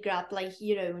probably grab like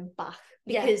your own back.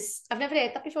 Because I've never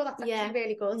heard that before. That's actually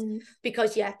really good.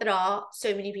 Because there are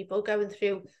so many people going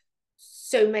through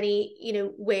so many, you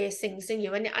know, worse things than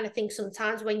you. And I think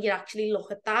sometimes when you actually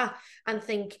look at that and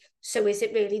think, so is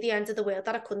it really the end of the world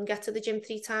that I couldn't get to the gym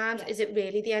 3 times? Is it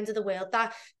really the end of the world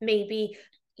that maybe,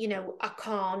 you know, I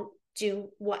can't do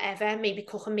whatever, maybe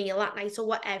cook a meal at night or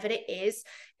whatever it is?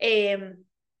 And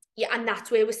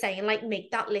that's where we're saying, like, make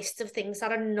that list of things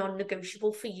that are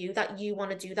non-negotiable for you, that you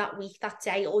want to do that week, that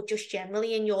day, or just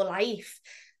generally in your life.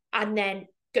 And then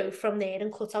go from there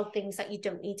and cut out things that you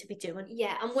don't need to be doing.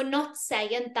 Yeah, and we're not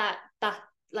saying that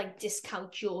like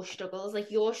discount your struggles.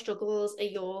 Like, your struggles are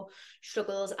your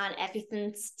struggles and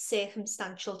everything's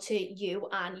circumstantial to you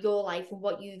and your life and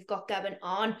what you've got going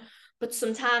on. But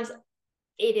sometimes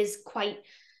it is quite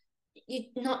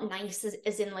not nice,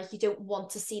 as in like you don't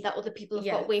want to see that other people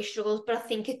have got worse struggles, but I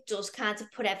think it does kind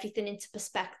of put everything into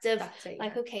perspective.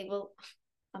 Like, okay, well,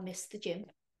 I missed the gym.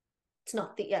 It's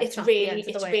not the it's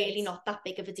really not that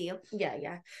big of a deal.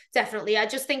 Yeah, definitely. I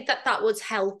just think that would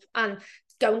help, and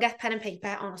go and get pen and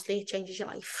paper. Honestly, it changes your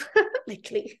life.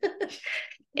 Literally.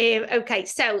 Okay,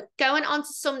 so going on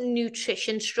to some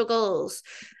nutrition struggles.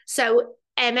 So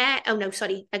Emma,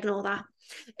 ignore that.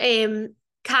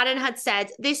 Karen had said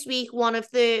this week, one of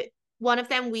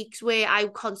them weeks where I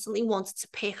constantly wanted to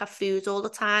pick a food all the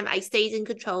time. I stayed in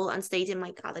control and stayed in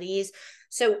my calories.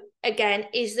 So again,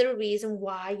 is there a reason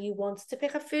why you wanted to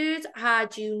pick a food?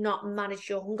 Had you not managed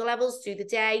your hunger levels through the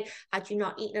day? Had you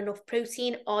not eaten enough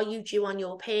protein? Are you due on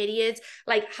your period?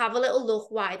 Like, have a little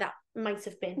look why that might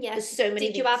have been. Yeah. There's so many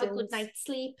Did you have a good night's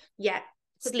sleep? Yeah.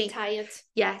 Sleep. Tired.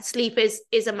 Yeah, sleep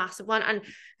is a massive one. And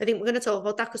I think we're going to talk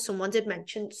about that because someone did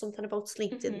mention something about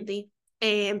sleep, didn't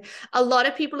they? A lot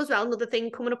of people as well, another thing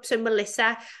coming up. So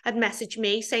Melissa had messaged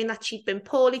me saying that she'd been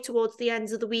poorly towards the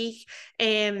end of the week.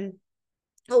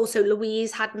 Also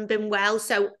Louise hadn't been well.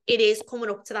 So it is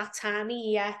coming up to that time of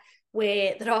year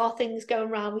where there are things going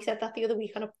around. We said that the other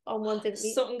week on one, didn't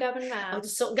we? Something going around.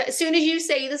 As soon as you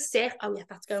say the sick,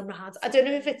 that's going around. I don't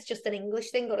know if it's just an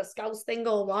English thing or a Scouse thing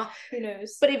or what. Who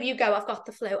knows? But if you go, I've got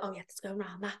the flu, that's going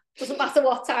around that. Doesn't matter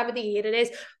what time of the year it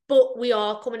is. But we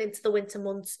are coming into the winter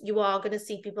months. You are going to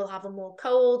see people having more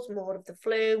colds, more of the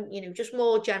flu, just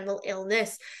more general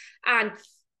illness. And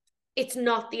it's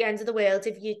not the end of the world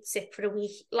if you're sick for a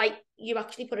week. Like, you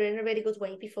actually put it in a really good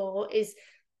way before, is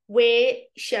we're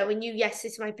showing you, yes,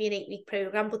 this might be an 8-week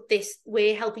program, but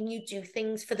we're helping you do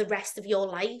things for the rest of your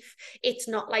life. It's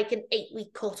not like an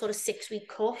 8-week cut or a 6-week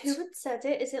cut. Who had said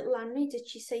it? Is it Lanry? Did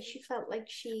she say she felt like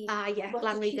she... Yeah,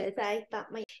 Lanry did. Say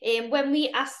that might... when we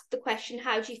asked the question,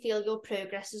 how do you feel your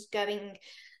progress is going,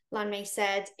 Lanry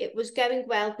said, it was going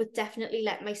well, but definitely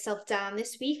let myself down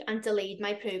this week and delayed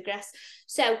my progress.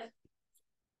 So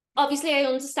obviously I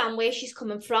understand where she's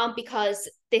coming from, because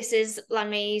this is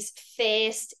Lanry's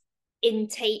third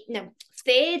intake.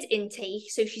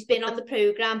 So she's been on the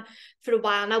program for a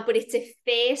while now, but it's a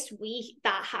first week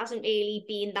that hasn't really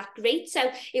been that great.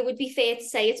 So it would be fair to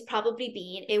say it's probably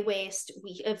been a worst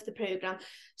week of the program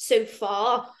so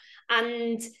far.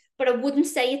 But I wouldn't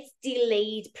say it's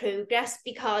delayed progress,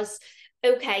 because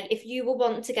okay, if you were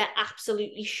wanting to get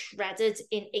absolutely shredded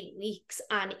in 8 weeks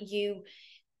and you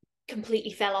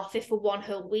completely fell off it for one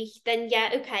whole week, then yeah,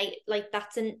 okay, like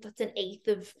that's an eighth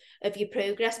of your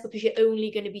progress, because you're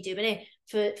only going to be doing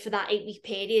it for that 8 week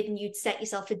period, and you'd set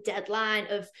yourself a deadline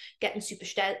of getting super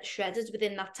shredded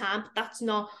within that time. But that's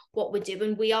not what we're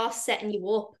doing. We are setting you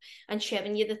up and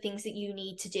showing you the things that you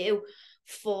need to do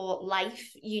for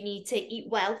life. You need to eat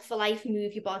well for life,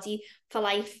 move your body for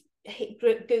life,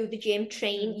 go to the gym,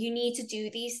 train. You need to do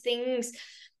these things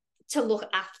to look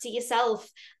after yourself.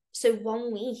 So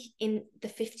 1 week in the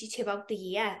 52 out the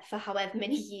year, for however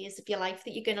many years of your life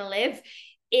that you're going to live,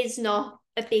 is not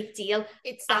a big deal.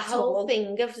 It's the whole all.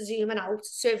 thing of zooming out.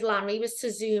 So if Lanry was to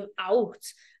zoom out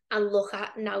and look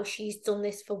at now, she's done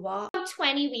this for what?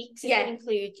 20 weeks, if you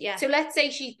include, yeah. So let's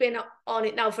say she's been on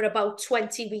it now for about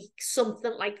 20 weeks,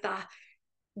 something like that.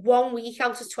 1 week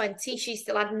out of 20, she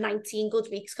still had 19 good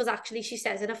weeks, because actually she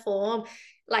says in a form,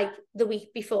 like the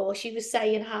week before, she was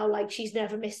saying how like she's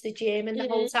never missed the gym and the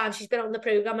whole time she's been on the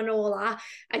program and all that,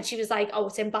 and she was like, oh,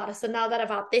 it's embarrassing now that I've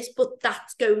had this, but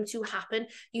that's going to happen.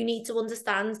 You need to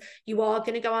understand, you are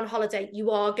going to go on holiday,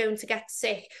 you are going to get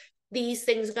sick, these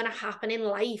things are going to happen in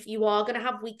life, you are going to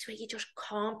have weeks where you just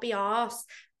can't be arsed,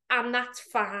 and that's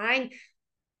fine.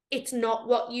 It's not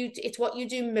what you, it's what you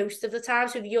do most of the time.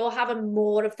 So if you're having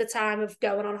more of the time of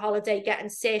going on holiday, getting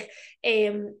sick,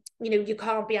 you know, you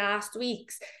can't be asked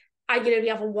weeks, and you're only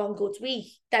having one good week,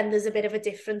 then there's a bit of a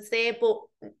difference there. But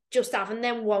just having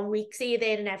them 1 week, so you're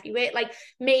there and everywhere, like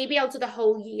maybe out of the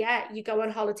whole year, you go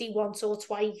on holiday once or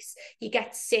twice, you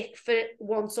get sick for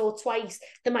once or twice,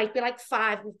 there might be like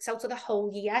 5 weeks out of the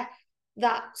whole year,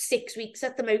 that 6 weeks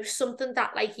at the most, something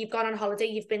that like you've gone on holiday,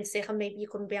 you've been sick, and maybe you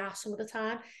couldn't be asked some of the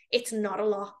time. It's not a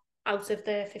lot out of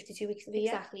the 52 weeks of the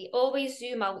year. Exactly. Always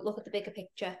zoom out, look at the bigger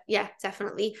picture. Yeah,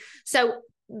 definitely. So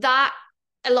that,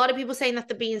 a lot of people saying that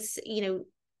they're being, you know,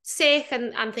 sick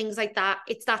and things like that,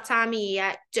 it's that time of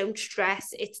year. Don't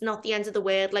stress. It's not the end of the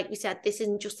world. Like we said, this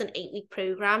isn't just an 8-week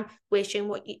program. We're showing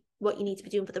what you need to be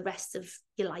doing for the rest of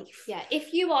your life. Yeah,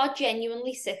 if you are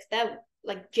genuinely sick though,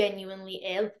 like genuinely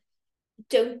ill,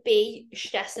 don't be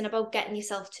stressing about getting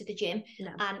yourself to the gym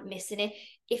and missing it.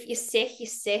 If you're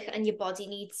sick, and your body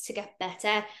needs to get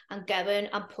better, and going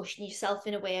and pushing yourself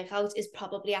in a workout is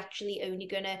probably actually only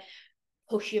going to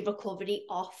push your recovery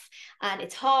off. And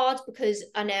it's hard, because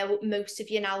I know most of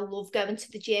you now love going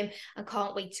to the gym and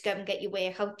can't wait to go and get your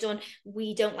workout done.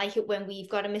 We don't like it when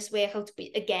we've got to miss workouts, but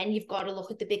again, you've got to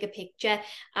look at the bigger picture.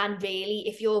 And really,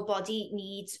 if your body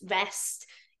needs rest,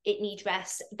 it needs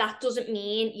rest. That doesn't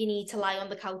mean you need to lie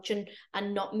on the couch and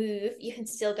not move. You can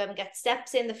still go and get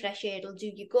steps in. The fresh air will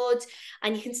do you good,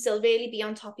 and you can still really be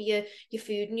on top of your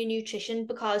food and your nutrition,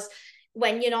 because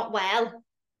when you're not well,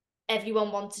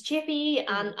 everyone wants a chippy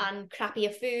and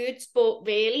crappier foods, but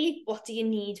really, what do you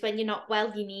need when you're not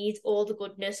well? You need all the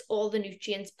goodness, all the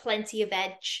nutrients, plenty of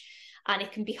veg, and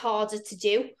it can be harder to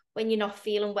do when you're not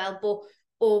feeling well, but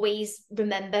always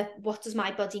remember, what does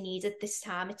my body need at this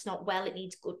time? It's not well, it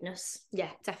needs goodness. Yeah,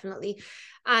 definitely.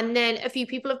 And then a few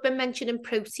people have been mentioning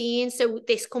protein. So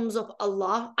this comes up a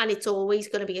lot, and it's always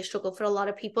going to be a struggle for a lot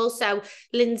of people. So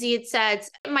Lindsay had said,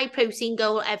 my protein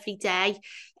goal every day.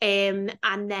 And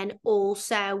then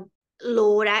also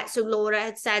Laura. So Laura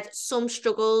had said some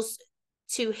struggles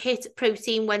to hit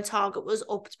protein when target was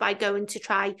upped by going to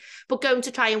try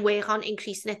and work on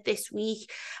increasing it this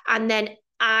week. And then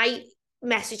I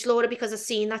messaged Laura because I've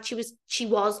seen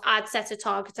that I'd set a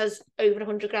target as over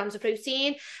 100 grams of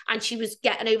protein, and she was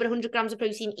getting over 100 grams of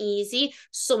protein easy.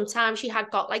 Sometimes she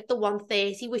had got like the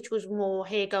 130, which was more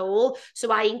her goal.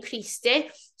 So I increased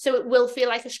it. So it will feel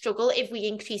like a struggle if we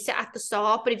increase it at the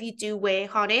start, but if you do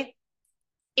work on it,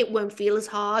 it won't feel as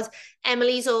hard.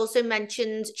 Emily's also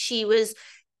mentioned she was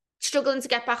struggling to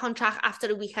get back on track after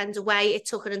a weekend away. It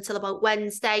took her until about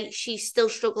Wednesday. She's still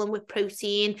struggling with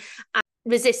protein.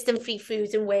 Resisting free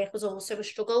foods and work was also a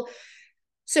struggle.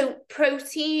 So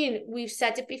protein, we've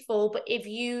said it before, but if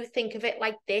you think of it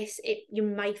like this, you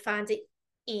might find it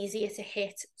easier to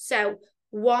hit. So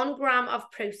 1 gram of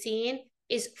protein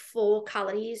is 4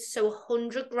 calories. So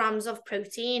 100 grams of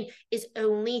protein is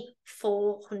only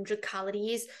 400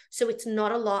 calories. So it's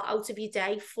not a lot out of your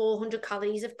day, 400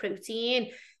 calories of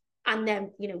protein. And then,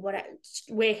 you know, work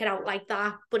it out like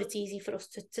that. But it's easy for us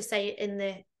to say it in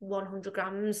the 100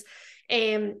 grams.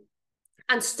 And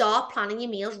start planning your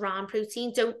meals around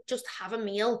protein. Don't just have a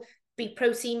meal. Be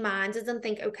protein minded and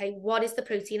think, okay, what is the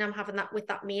protein I'm having that with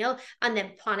that meal? And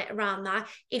then plan it around that.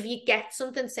 If you get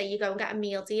something, say you go and get a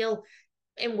meal deal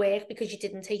in work because you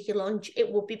didn't take your lunch,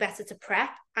 it would be better to prep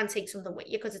and take something with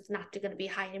you, because it's naturally going to be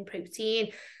high in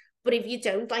protein. But if you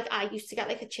don't, like I used to get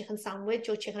like a chicken sandwich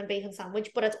or chicken and bacon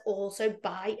sandwich, but I'd also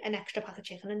buy an extra pack of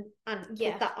chicken and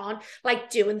put that on.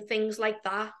 Like doing things like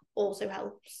that also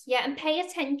helps. Yeah, and pay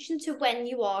attention to when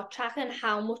you are tracking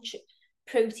how much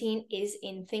protein is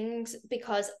in things,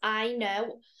 because I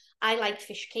know I like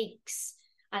fish cakes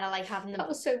and I like having them. That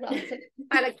was so random.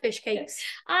 I like fish cakes.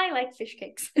 I like fish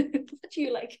cakes. What do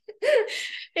you like?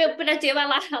 No, but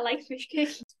I like fish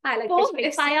cakes. I like fish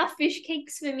cakes. If I have fish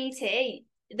cakes for me tea,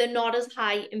 they're not as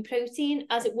high in protein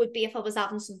as it would be if I was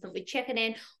having something with chicken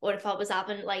in, or if I was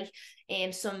having like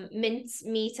some mince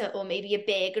meat or maybe a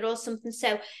burger or something.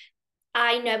 So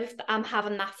I know if I'm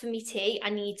having that for me tea,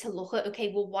 I need to look at,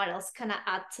 okay, well, what else can I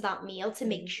add to that meal to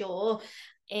make sure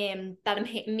that I'm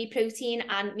hitting me protein.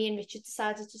 And me and Richard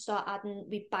decided to start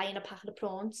buying a packet of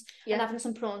prawns and having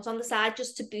some prawns on the side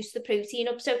just to boost the protein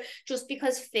up. So just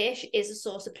because fish is a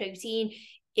source of protein,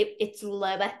 it's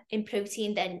lower in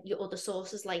protein than your other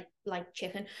sources like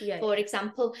chicken, for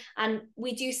example. And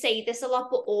we do say this a lot,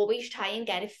 but always try and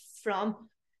get it from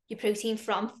your protein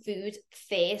from food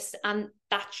first. And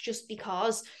that's just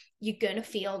because you're going to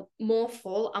feel more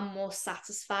full and more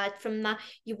satisfied from that.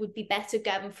 You would be better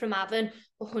going from having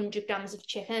 100 grams of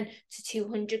chicken to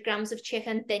 200 grams of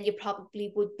chicken than you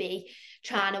probably would be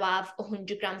trying to have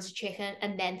 100 grams of chicken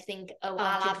and then think, oh,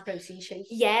 I'll have a protein shake.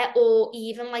 Yeah, or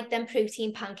even like them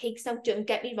protein pancakes. Now, don't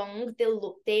get me wrong,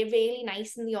 they're really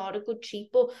nice and they are a good treat,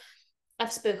 but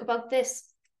I've spoke about this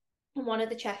on one of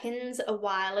the check-ins a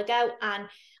while ago, and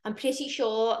I'm pretty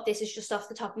sure this is just off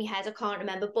the top of my head, I can't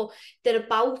remember, but they're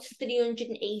about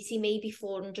 380, maybe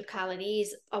 400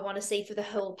 calories, I want to say, for the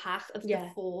whole pack of the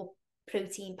 4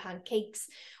 protein pancakes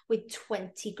with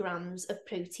 20 grams of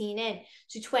protein in.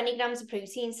 So 20 grams of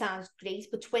protein sounds great,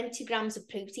 but 20 grams of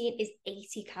protein is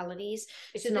 80 calories.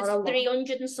 It's so not there's a lot.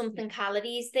 300 and something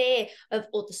calories there of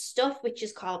other stuff, which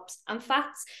is carbs and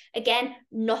fats. Again,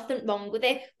 nothing wrong with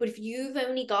it, but if you've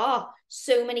only got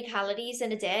so many calories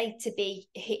in a day to be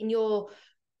hitting your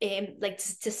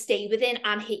to stay within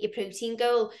and hit your protein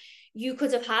goal, you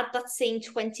could have had that same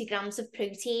 20 grams of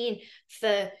protein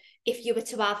for if you were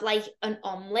to have like an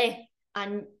omelette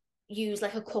and use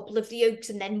like a couple of the yolks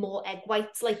and then more egg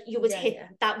whites, like you would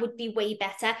that would be way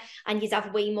better, and you'd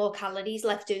have way more calories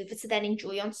left over to then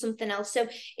enjoy on something else. So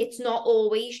it's not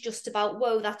always just about,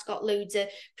 whoa, that's got loads of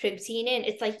protein in.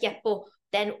 It's like, yeah, but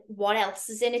then what else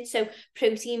is in it? So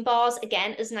protein bars,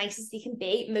 again, as nice as they can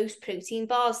be, most protein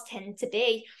bars tend to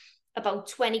be about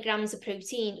 20 grams of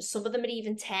protein. Some of them are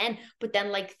even 10, but then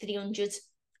like 300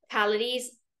 calories.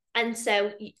 And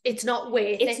so it's not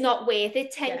worth it. It's not worth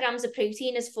it. 10 grams of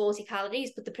protein is 40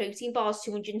 calories, but the protein bar is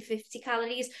 250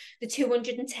 calories, the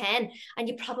 210, and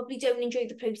you probably don't enjoy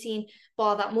the protein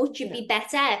bar that much. You'd be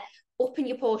better upping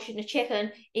your portion of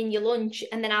chicken in your lunch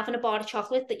and then having a bar of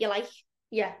chocolate that you like.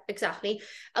 Yeah, exactly.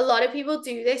 A lot of people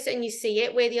do this, and you see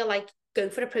it where they're like, go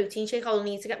for a protein shake, I'll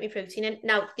need to get my protein in.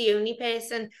 Now, the only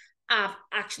person I've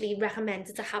actually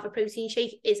recommended to have a protein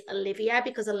shake is Olivia,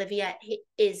 because Olivia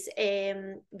is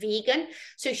vegan,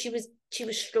 so she was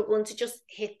struggling to just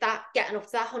hit that, getting up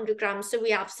to that 100 grams. So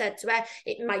we have said to her,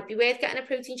 it might be worth getting a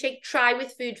protein shake. Try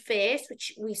with food first,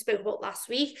 which we spoke about last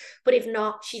week, but if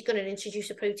not, she's going to introduce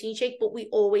a protein shake. But we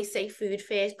always say food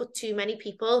first, but too many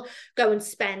people go and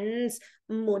spend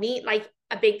money. Like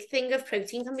a big thing of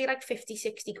protein can be like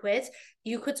 50-60 quid.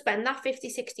 You could spend that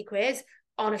 50-60 quid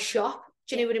on a shop.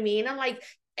 Do you know what I mean? And like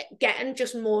getting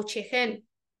just more chicken,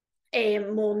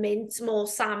 more mince, more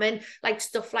salmon, like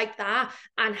stuff like that,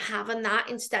 and having that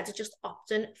instead of just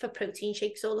opting for protein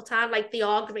shakes all the time. Like they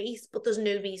are great, but there's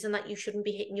no reason that you shouldn't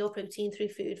be hitting your protein through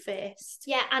food first.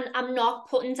 Yeah, and I'm not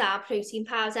putting down protein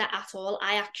powder at all.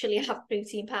 I actually have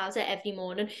protein powder every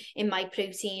morning in my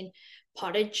protein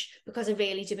porridge because I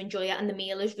really do enjoy it, and the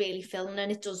meal is really filling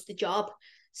and it does the job.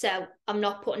 So I'm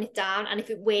not putting it down, and if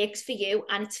it works for you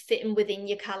and it's fitting within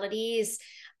your calories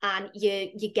and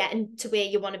you're getting to where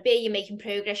you want to be, you're making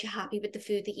progress, you're happy with the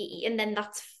food that you're eating, then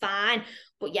that's fine.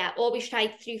 But yeah, always try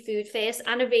through food first.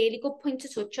 And a really good point to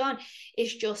touch on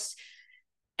is just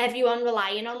everyone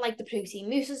relying on like the protein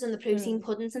mousses and the protein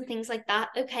puddings and things like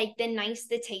that. Okay, they're nice,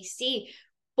 they're tasty,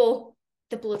 but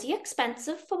they're bloody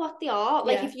expensive for what they are.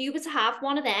 Like if you were to have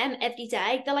one of them every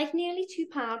day, they're like nearly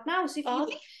 £2 now. So if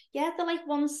they're like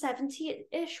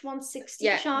 170-ish, 160-ish.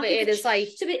 Yeah, it is like,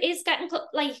 so it is getting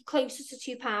like closer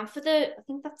to £2 for I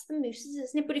think that's the mousses,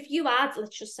 isn't it? But if you add,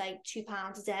 let's just say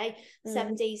 £2 a day,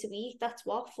 7 days a week, that's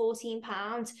what,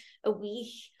 £14 a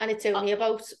week. And it's only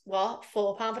about what,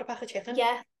 £4 for a pack of chicken?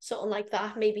 Yeah, something like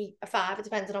that. Maybe a £5,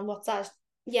 depending on what size.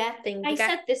 Yeah, I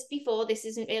said this before, this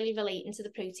isn't really relating to the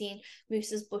protein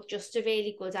mousses, but just a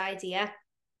really good idea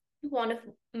one of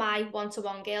my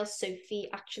one-to-one girls, Sophie,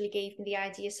 actually gave me the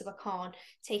idea, so I can't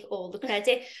take all the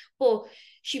credit. But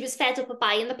she was fed up of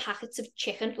buying the packets of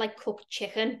chicken, like cooked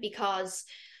chicken, because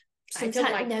sometimes I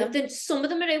don't like them. then some of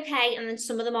them are okay, and then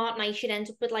some of them aren't nice. You'd end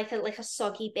up with like a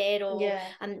soggy bit, or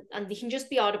and they can just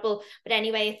be horrible. But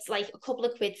anyway, it's like a couple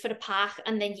of quid for a pack,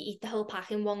 and then you eat the whole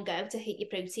pack in one go to hit your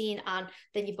protein, and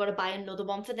then you've got to buy another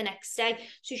one for the next day.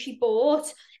 So she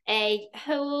bought a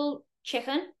whole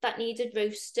chicken that needed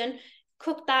roasting,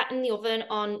 cooked that in the oven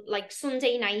on like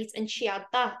Sunday night, and she had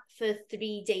that for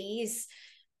 3 days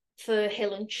for her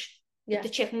lunch. The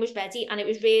chicken was ready, and it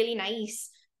was really nice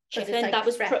chicken that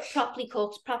was properly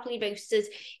cooked, properly roasted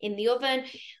in the oven.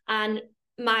 And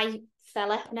my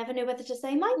fella, never know whether to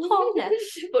say my partner,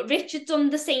 but Richard done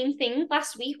the same thing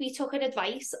last week. We took her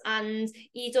advice, and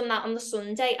he done that on the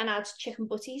Sunday and had chicken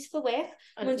butties for work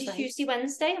Monday, Tuesday,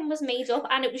 Wednesday, and was made up,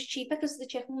 and it was cheaper because the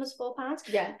chicken was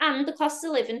 £4. And the cost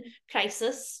of living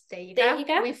crisis. There you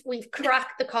go. We've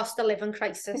cracked the cost of living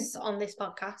crisis on this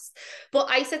podcast. But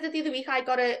I said that the other week I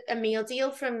got a meal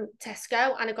deal from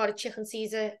Tesco, and I got a chicken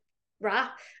Caesar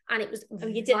wrap, and it was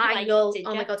vile.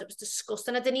 Oh my god, it was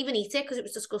disgusting. I didn't even eat it because it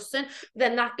was disgusting.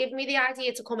 Then that gave me the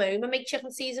idea to come home and make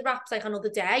chicken Caesar wraps like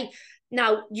another day.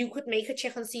 Now you could make a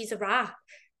chicken Caesar wrap.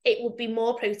 It would be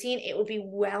more protein. It would be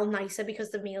well nicer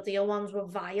because the meal deal ones were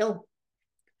vile,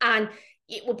 and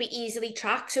it would be easily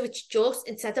tracked. So it's just,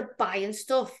 instead of buying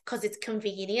stuff because it's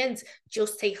convenient,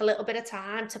 just take a little bit of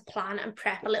time to plan and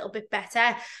prep a little bit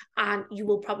better, and you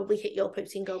will probably hit your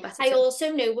protein goal better. I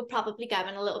also know we're probably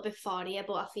going a little bit far here,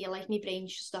 but I feel like my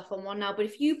brain's just off on one now. But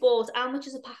if you bought, how much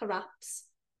is a pack of wraps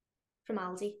from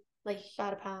Aldi? Like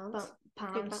about £1. About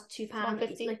 £2,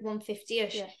 £1.50, like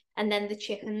 150ish, and then the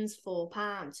chicken's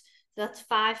 £4. So that's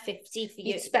 £5.50 for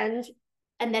you. You'd spend,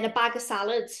 and then a bag of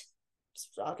salad.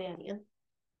 Hardly anything.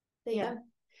 There you go.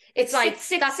 It's like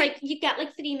that's like you get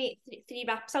like three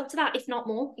wraps out of that, if not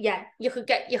more. Yeah, you could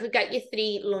get your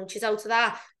 3 lunches out of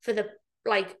that for the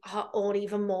or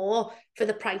even more for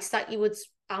the price that you would.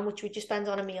 How much would you spend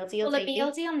on a meal deal? Well, a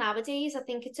meal deal nowadays, I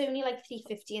think it's only like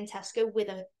 £3.50 in Tesco with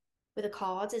a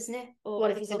card, isn't it? Or what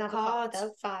if you didn't have a card?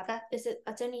 Father, is it?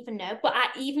 I don't even know. But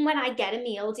even when I get a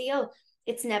meal deal,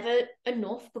 it's never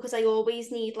enough because I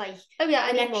always need like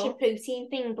an extra protein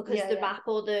thing because the wrap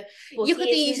or the you could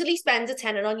easily spend a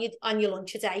tenner on your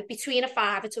lunch a day, between a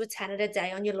 £5 to a tenner a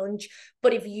day on your lunch.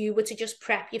 But if you were to just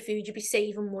prep your food, you'd be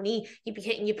saving money, you'd be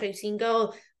hitting your protein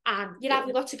goal, and you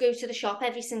haven't got to go to the shop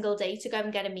every single day to go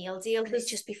and get a meal deal. It'd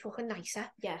just be fucking nicer.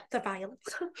 Yeah, the violence.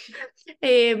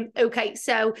 Okay,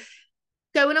 so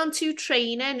going on to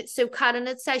training. So Karen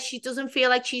had said she doesn't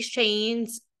feel like she's trained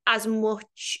as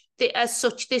much as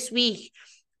such this week,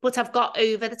 but I've got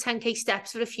over the 10k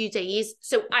steps for a few days.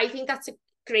 So I think that's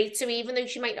great. So even though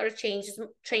she might not have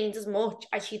trained as much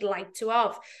as she'd like to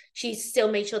have, she's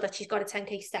still made sure that she's got a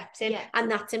 10k steps in. And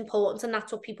that's important, and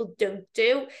that's what people don't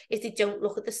do, is they don't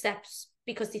look at the steps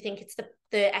because they think it's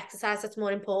the exercise that's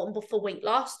more important. But for weight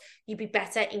loss, you'd be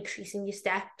better increasing your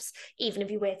steps even if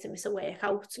you were to miss a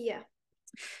workout.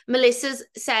 Melissa's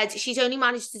said she's only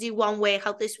managed to do one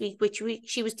workout this week, which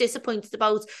she was disappointed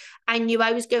about. I knew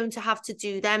I was going to have to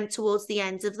do them towards the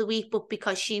end of the week, but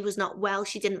because she was not well,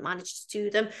 she didn't manage to do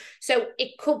them. So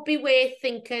it could be worth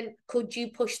thinking, could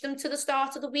you push them to the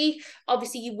start of the week?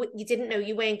 Obviously, you didn't know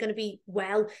you weren't going to be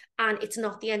well, and it's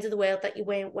not the end of the world that you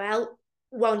weren't well.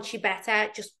 Once you're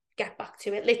better, just get back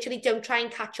to it. Literally, don't try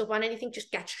and catch up on anything, just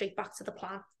get straight back to the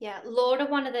plan. Yeah, Laura,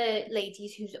 one of the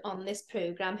ladies who's on this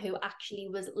program, who actually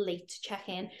was late to check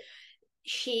in,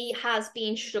 she has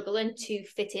been struggling to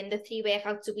fit in the 3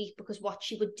 workouts a week, because what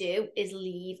she would do is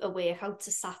leave a workout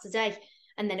to Saturday,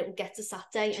 and then it would get to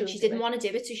Saturday, and she didn't want to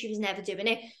do it, so she was never doing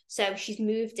it. So she's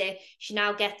moved it. She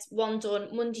now gets one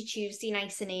done Monday, Tuesday,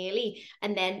 nice and early,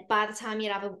 and then by the time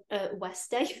you have a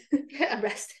rest day,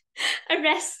 a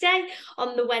rest day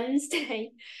on the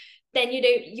Wednesday, then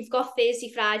you've got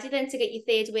Thursday, Friday then to get your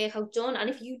 3rd workout done. And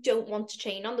if you don't want to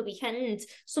train on the weekend,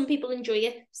 some people enjoy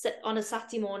it on a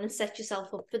Saturday morning, set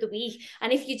yourself up for the week,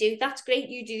 and if you do, that's great,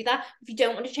 you do that. If you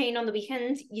don't want to train on the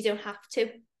weekend, you don't have to.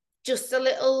 Just a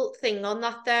little thing on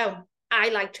that though, I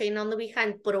like training on the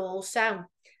weekend, but also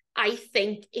I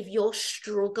think if you're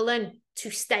struggling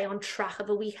to stay on track of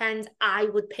a weekend, I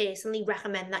would personally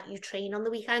recommend that you train on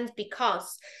the weekend,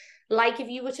 because like if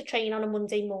you were to train on a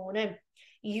Monday morning,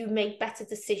 you make better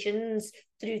decisions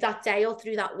through that day or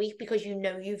through that week because you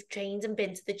know you've trained and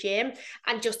been to the gym.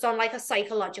 And just on like a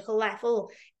psychological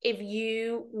level, if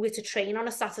you were to train on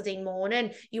a Saturday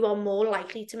morning, you are more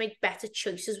likely to make better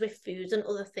choices with food and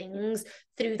other things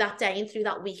through that day and through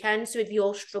that weekend. So if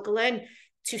you're struggling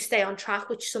to stay on track,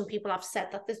 which some people have said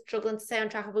that they're struggling to stay on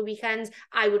track over weekends,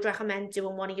 I would recommend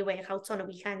doing one of your workouts on a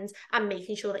weekend and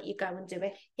making sure that you go and do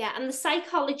it. Yeah, and the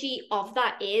psychology of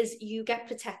that is you get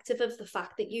protective of the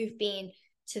fact that you've been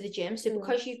to the gym. So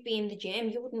because you've been in the gym,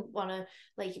 you wouldn't want to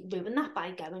like ruin that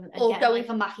by going and getting like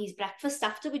a Mackey's breakfast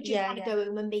afterwards. You want to go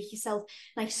home and make yourself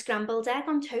like scrambled egg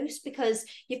on toast because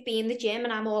you've been in the gym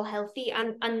and I'm all healthy.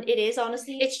 And it is,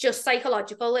 honestly, it's just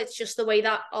psychological. It's just the way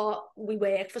that we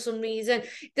work for some reason.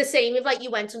 The same if like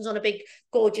you went and done a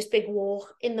gorgeous big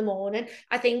walk in the morning.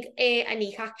 I think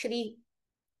Anik actually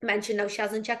mentioned, no, she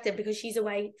hasn't checked in because she's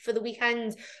away for the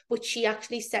weekend, but she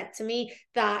actually said to me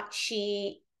that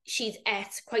she's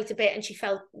ate quite a bit and she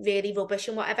felt really rubbish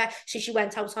and whatever, so she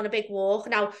went out on a big walk.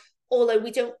 Now, although we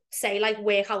don't say like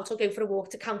work out or go for a walk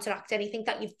to counteract anything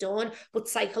that you've done, but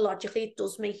psychologically it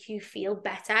does make you feel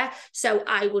better. So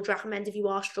I would recommend, if you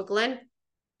are struggling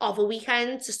of a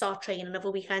weekend, to start training of a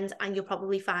weekend, and you'll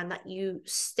probably find that you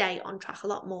stay on track a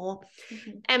lot more.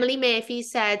 Emily Murphy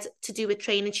said to do with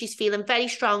training, she's feeling very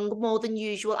strong, more than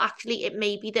usual. Actually, it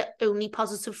may be the only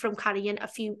positive from carrying a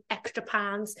few extra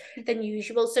pounds than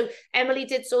usual. So Emily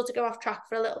did sort of go off track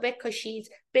for a little bit because she'd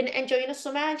been enjoying the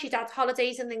summer and she'd had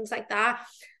holidays and things like that.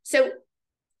 So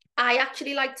I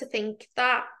actually like to think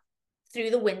that through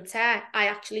the winter, I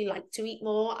actually like to eat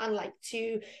more and like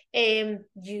to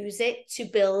use it to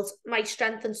build my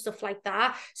strength and stuff like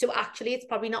that. So actually, it's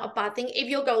probably not a bad thing. If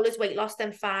your goal is weight loss,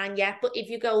 then fine, yeah. But if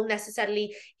your goal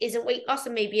necessarily isn't weight loss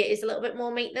and maybe it is a little bit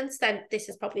more maintenance, then this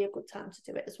is probably a good time to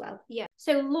do it as well. Yeah.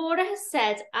 So Laura has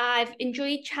said, I've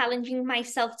enjoyed challenging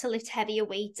myself to lift heavier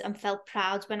weights and felt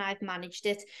proud when I've managed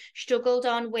it. Struggled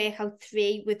on workout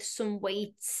 3 with some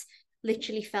weights.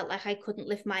 Literally felt like I couldn't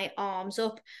lift my arms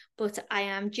up, but I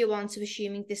am due on to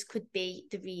assuming this could be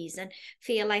the reason.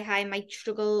 Feel like I might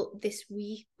struggle this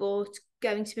week, but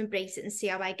going to embrace it and see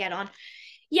how I get on.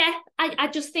 Yeah, I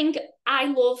just think I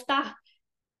love that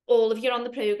all of you on the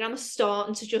programme are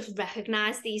starting to just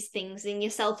recognise these things in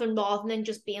yourself, and rather than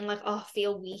just being like, oh, I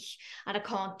feel weak and I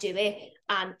can't do it,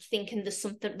 and thinking there's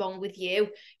something wrong with you,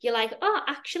 you're like, oh,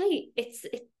 actually,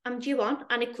 I'm due on,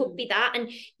 and it could be that, and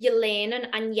you're learning.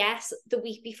 And yes, the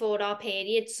week before our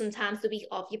period, sometimes the week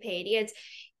of your period,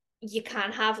 you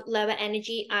can have lower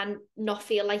energy and not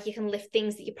feel like you can lift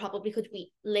things that you probably could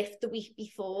lift the week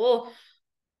before.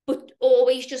 But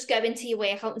always just go into your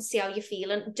workout and see how you're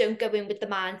feeling. Don't go in with the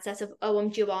mindset of, oh, I'm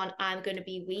due on, I'm going to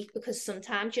be weak. Because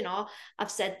sometimes,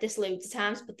 I've said this loads of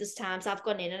times, but there's times I've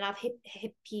gone in and I've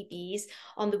hit PBs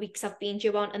on the weeks I've been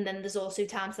due on. And then there's also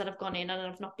times that I've gone in and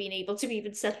I've not been able to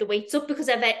even set the weights up because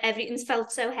everything's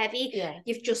felt so heavy. Yeah.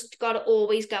 You've just got to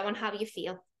always go on how you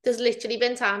feel. There's literally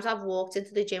been times I've walked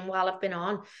into the gym while I've been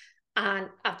on and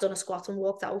I've done a squat and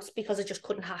walked out because I just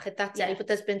couldn't hack it that day. But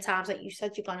there's been times, like you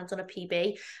said, you've gone and done a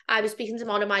PB. I was speaking to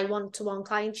one of my one-to-one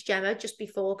clients, Gemma, just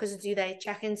before, because I do their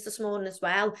check-ins this morning as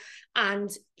well, and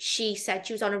she said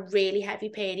she was on a really heavy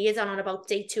period, and on about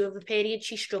day 2 of the period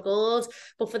she struggled,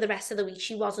 but for the rest of the week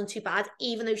she wasn't too bad.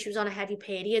 Even though she was on a heavy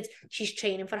period, she's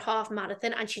training for a half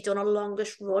marathon, and she'd done her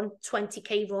longest run,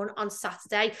 20k run, on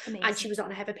Saturday. Amazing. And she was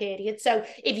on a heavy period. So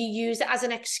if you use it as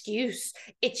an excuse,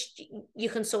 you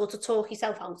can sort of talk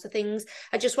yourself out of things.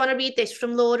 I just want to read this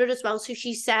from Laura as well. So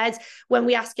she said, when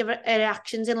we asked her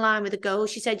actions in line with the goal,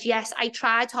 she said, yes, I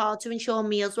tried hard to ensure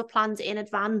meals were planned in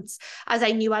advance, as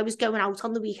I knew I was going out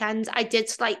on the weekends. I did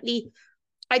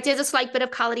a slight bit of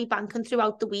calorie banking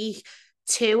throughout the week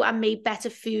too, and made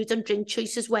better food and drink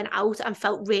choices when out and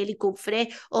felt really good for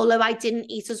it. Although I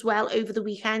didn't eat as well over the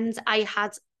weekend, I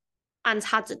had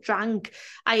drank.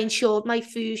 I ensured my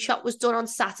food shop was done on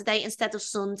Saturday instead of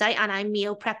Sunday, and I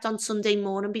meal prepped on Sunday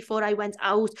morning before I went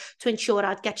out to ensure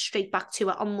I'd get straight back to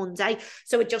it on Monday.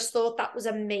 So I just thought that was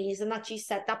amazing that she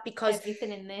said that, because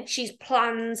everything in there, she's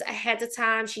planned ahead of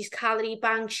time, she's calorie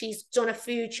banked, she's done a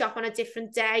food shop on a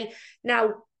different day.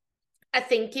 Now, I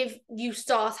think if you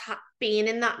start being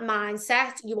in that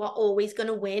mindset, you are always going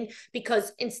to win,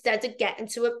 because instead of getting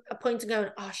to a point of going,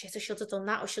 oh shit, I should have done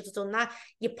that or should have done that,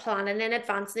 you're planning in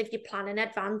advance. And if you plan in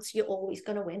advance, you're always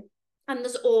going to win. And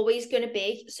there's always going to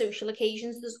be social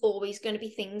occasions. There's always going to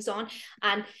be things on.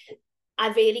 And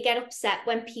I really get upset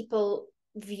when people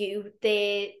view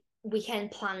their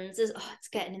weekend plans as, oh, it's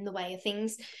getting in the way of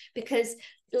things, because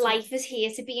life is here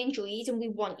to be enjoyed and we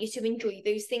want you to enjoy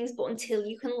those things. But until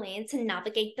you can learn to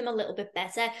navigate them a little bit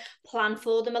better, plan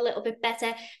for them a little bit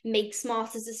better, make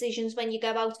smarter decisions when you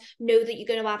go out, know that you're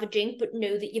going to have a drink, but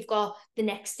know that you've got the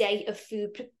next day of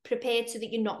food prepared so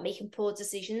that you're not making poor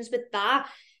decisions with that.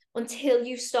 Until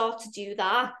you start to do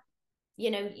that,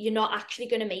 you're not actually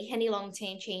going to make any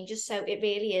long-term changes. So it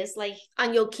really is like,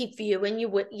 and you'll keep viewing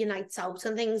your nights out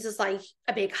and things as like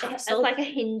a big hassle. It's like a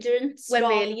hindrance. When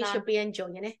really you should be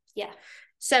enjoying it. Yeah.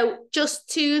 So just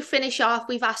to finish off,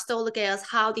 we've asked all the girls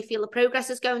how they feel the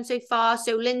progress is going so far.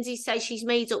 So Lindsay says she's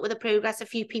made up with the progress. A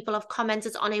few people have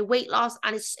commented on her weight loss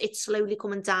and it's slowly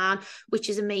coming down, which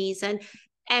is amazing.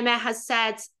 Emma has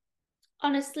said,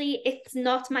 honestly, it's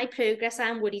not my progress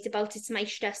I'm worried about. It's my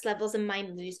stress levels and my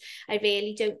moods. I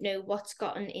really don't know what's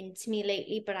gotten into me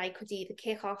lately, but I could either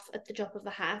kick off at the drop of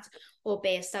a hat or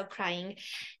burst out crying.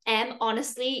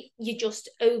 Honestly, you're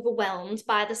just overwhelmed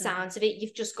by the sounds of it.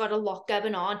 You've just got a lot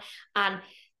going on, and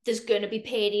there's going to be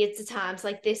periods of times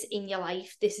like this in your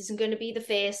life. This isn't going to be the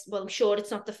first. Well, I'm sure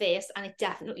it's not the first, and it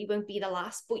definitely won't be the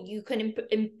last, but you can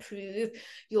improve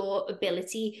your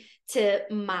ability to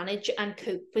manage and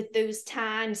cope with those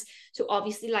times. So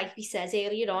obviously, like we said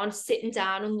earlier on, sitting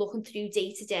down and looking through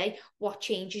day to day, what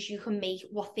changes you can make,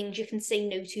 what things you can say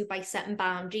no to by setting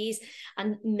boundaries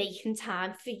and making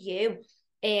time for you.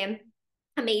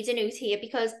 I made a note here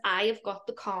because I have got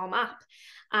the Calm app,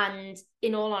 and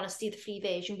in all honesty, the free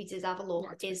version we did have a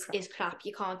look is crap.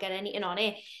 You can't get anything on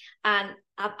it, and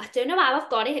I don't know how I've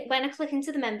got it. When I click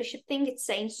into the membership thing, it's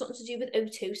saying something to do with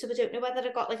O2, so I don't know whether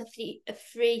I got like a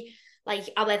free like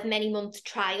however many month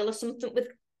trial or something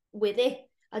with it.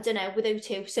 I don't know, with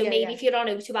O2. So maybe if you're on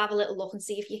O2, have a little look and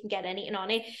see if you can get anything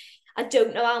on it. I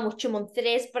don't know how much a month it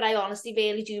is, but I honestly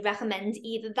really do recommend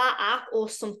either that app or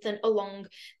something along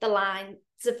the lines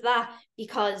of that,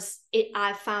 because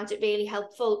I've found it really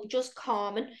helpful, just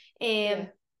calming.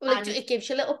 Well, it gives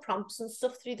you little prompts and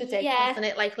stuff through the day, doesn't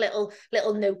it? Like little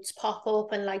notes pop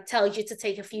up and like tells you to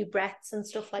take a few breaths and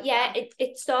stuff like that. Yeah,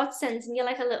 it starts sending you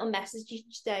like a little message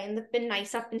each day, and they've been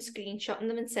nice. I've been screenshotting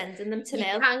them and sending them to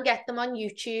me. You can get them on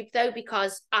YouTube though,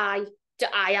 because I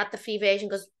had the free version,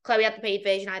 because Chloe had the paid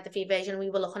version, I had the free version, and we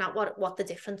were looking at what the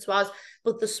difference was.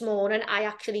 But this morning I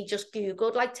actually just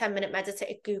Googled like 10-minute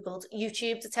meditation, Googled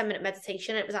YouTube to 10-minute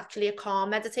meditation. It was actually a calm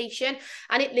meditation,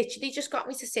 and it literally just got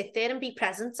me to sit there and be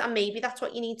present. And maybe that's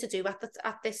what you need to do at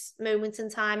this moment in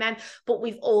time. But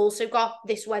we've also got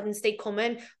this Wednesday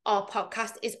coming. Our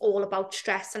podcast is all about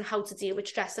stress and how to deal with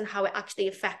stress and how it actually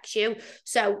affects you.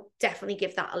 So definitely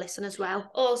give that a listen as well.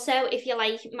 Also, if you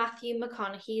like Matthew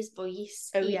McConaughey's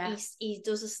voice, he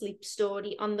does a sleep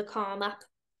story on the Calm app.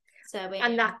 So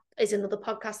and that is another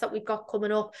podcast that we've got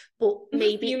coming up. But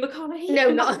maybe Matthew McConaughey.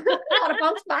 No, not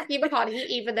about Matthew McConaughey,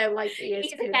 even though like he is.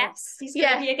 He's a guest. He's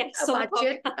going to be a guest.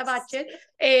 Imagine.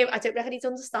 I don't reckon he'd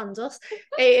understand us.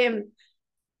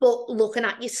 But looking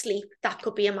at your sleep, that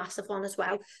could be a massive one as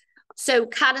well. So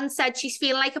Karen said she's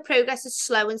feeling like her progress is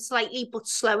slow and slightly, but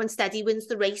slow and steady wins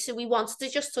the race. So we wanted to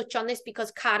just touch on this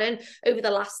because Karen, over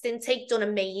the last intake, done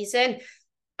amazing.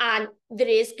 And there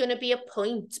is going to be a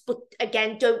point, but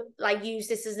again, don't like use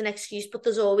this as an excuse, but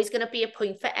there's always going to be a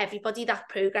point for everybody that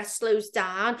progress slows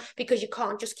down, because you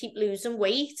can't just keep losing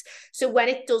weight. So when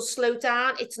it does slow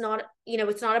down, it's not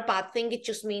a bad thing. It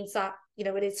just means that,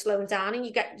 it is slowing down and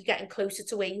you're getting closer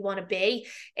to where you want to be.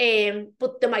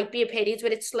 But there might be a period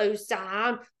where it slows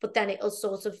down, but then it'll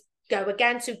sort of go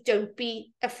again. So don't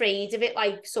be afraid of it,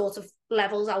 like sort of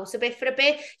levels out a bit for a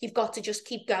bit. You've got to just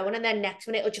keep going, and then next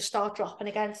minute it'll just start dropping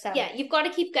again. So yeah, you've got to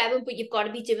keep going, but you've got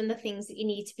to be doing the things that you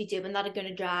need to be doing that are going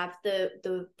to drive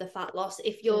the fat loss.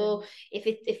 If your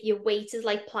weight is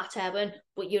like plateauing,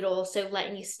 but you're also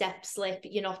letting your steps slip,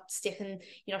 you're not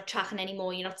tracking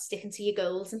anymore, you're not sticking to your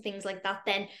goals and things like that,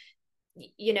 then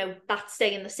that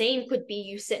staying the same could be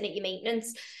you sitting at your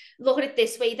maintenance. Look at it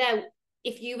this way though.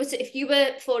 If you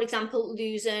were, for example,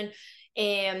 losing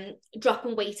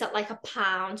dropping weight at like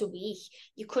 £1 a week,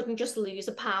 you couldn't just lose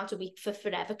 £1 a week for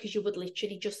forever, because you would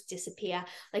literally just disappear.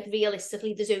 Like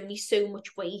realistically, there's only so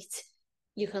much weight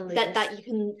you can lose that you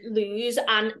can lose,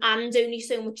 and only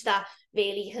so much that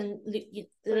really you can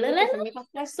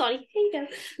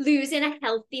lose in a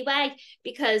healthy way.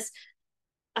 Because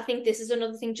I think this is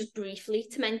another thing just briefly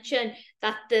to mention,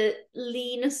 that the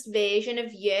leanest version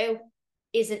of you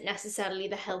isn't necessarily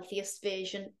the healthiest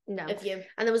version of you.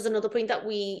 And there was another point that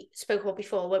we spoke about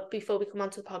before we come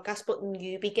onto the podcast, but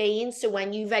newbie gains. So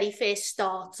when you very first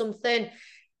start something,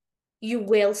 you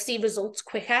will see results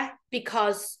quicker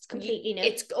because it's completely new.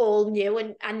 It's all new,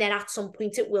 and then at some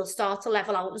point it will start to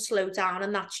level out and slow down,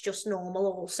 and that's just normal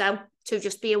also. So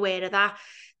just be aware of that.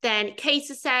 Then Kate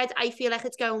has said, I feel like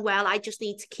it's going well. I just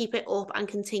need to keep it up and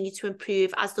continue to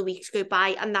improve as the weeks go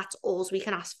by. And that's all we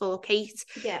can ask for, Kate.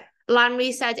 Yeah.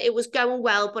 Lanry said it was going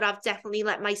well, but I've definitely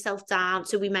let myself down.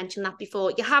 So we mentioned that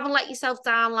before. You haven't let yourself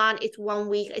down, Lan. It's 1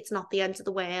 week. It's not the end of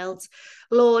the world.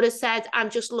 Laura said, I'm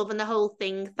just loving the whole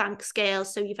thing. Thanks,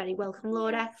 girls. So you're very welcome,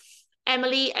 Laura.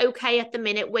 Emily, okay at the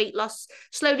minute. Weight loss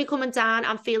slowly coming down.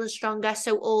 I'm feeling stronger.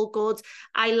 So all good.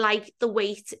 I like the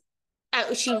weight.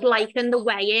 She's liking the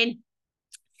weigh-in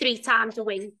 3 times a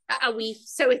week.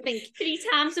 So I think 3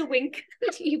 times a week.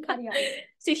 You carry on.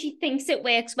 So she thinks it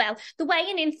works well. The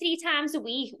weighing in 3 times a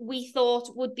week, we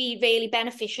thought would be really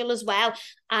beneficial as well.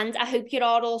 And I hope you're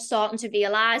all starting to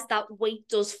realise that weight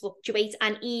does fluctuate.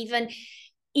 And even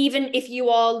if you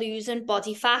are losing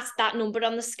body fat, that number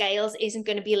on the scales isn't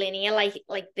going to be linear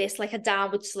like this, like a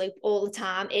downward slope all the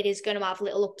time. It is going to have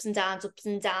little ups and downs.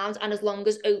 And as long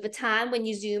as over time, when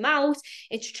you zoom out,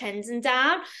 it's trending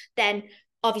down, then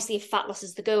obviously if fat loss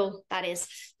is the goal, that is,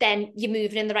 then you're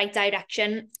moving in the right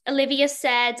direction. Olivia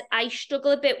said, I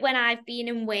struggle a bit when I've been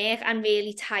in work and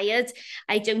really tired.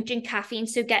 I don't drink caffeine,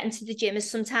 so getting to the gym is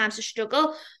sometimes a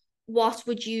struggle. What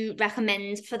would you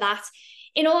recommend for that?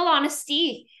 In all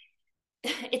honesty,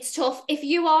 it's tough. If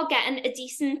you are getting a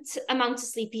decent amount of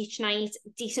sleep each night,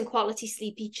 decent quality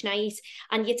sleep each night,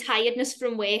 and your tiredness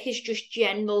from work is just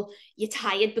general, you're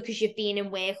tired because you've been in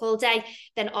work all day,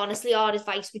 then honestly, our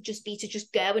advice would just be to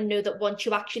just go and know that once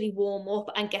you actually warm up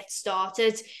and get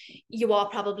started, you are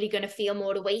probably going to feel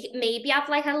more awake. Maybe have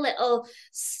like a little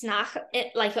snack,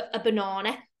 like a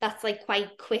banana, that's like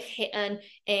quite quick hitting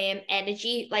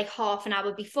energy, like half an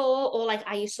hour before, or like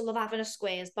I used to love having a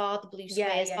squares bar, the blue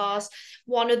squares bars,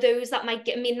 one of those that might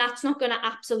get, I mean, that's not going to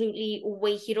absolutely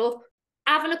wake you up.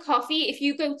 Having a coffee, if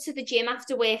you go to the gym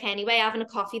after work anyway, having a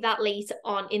coffee that late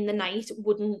on in the night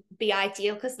wouldn't be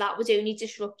ideal because that would only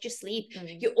disrupt your sleep.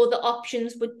 Your other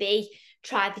options would be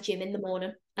try the gym in the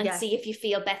morning and see if you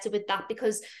feel better with that,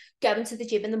 because going to the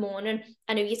gym in the morning,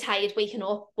 I know you're tired waking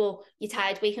up, but you're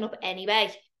tired waking up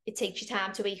anyway. It takes you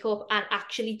time to wake up, and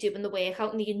actually doing the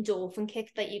workout and the endorphin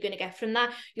kick that you're going to get from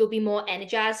that, you'll be more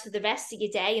energized for the rest of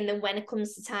your day. And then when it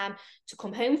comes to time to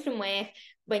come home from work,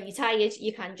 when you're tired,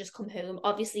 you can just come home.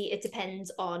 Obviously, it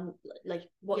depends on like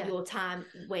what your time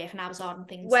working hours are and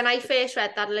things. When I first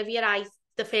read that, Olivia,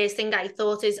 the first thing I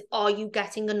thought is, are you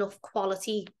getting enough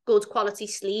good quality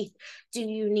sleep? Do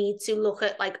you need to look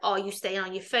at, like, are you staying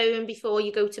on your phone before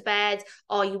you go to bed?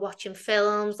 Are you watching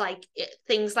films? Like,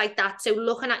 things like that. So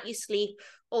looking at your sleep.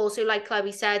 Also, like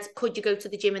Chloe said, could you go to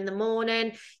the gym in the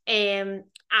morning? And,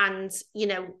 you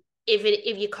know,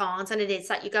 if you can't, and it is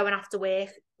that you're going after work,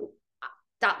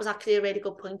 that was actually a really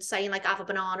good point, saying like have a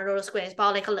banana or a squares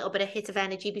bar, like a little bit of hit of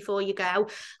energy before you go,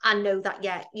 and know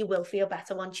that you will feel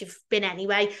better once you've been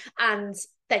anyway, and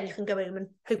then you can go home and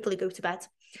hopefully go to bed.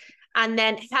 And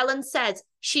then Helen said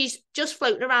she's just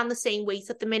floating around the same weight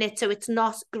at the minute, so it's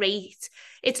not great.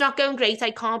 It's not going great.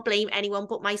 I can't blame anyone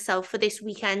but myself for this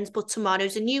weekend, but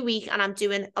tomorrow's a new week and I'm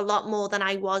doing a lot more than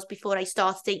I was before I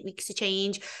started 8 weeks to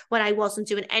change, when I wasn't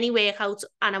doing any workouts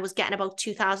and I was getting about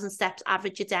 2,000 steps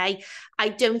average a day. I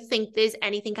don't think there's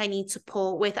anything I need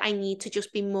support with. I need to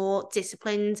just be more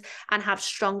disciplined and have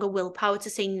stronger willpower to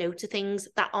say no to things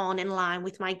that aren't in line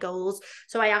with my goals.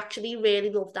 So I actually really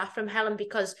love that from Helen,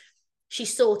 because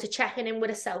she's sort of checking in with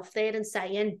herself there and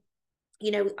saying,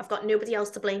 you know, I've got nobody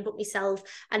else to blame but myself.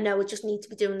 I know I just need to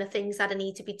be doing the things that I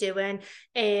need to be doing.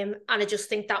 And I just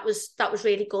think that was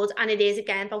really good. And it is,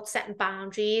 again, about setting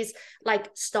boundaries. Like,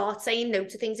 start saying no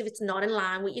to things. If it's not in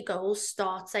line with your goals,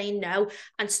 start saying no,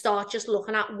 and start just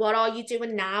looking at, what are you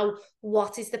doing now?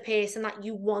 What is the person that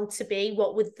you want to be?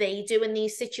 What would they do in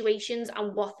these situations?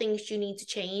 And what things do you need to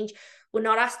change? We're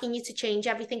not asking you to change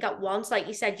everything at once. Like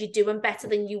you said, you're doing better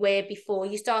than you were before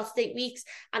you started 8 weeks.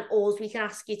 And all we can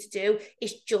ask you to do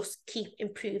is just keep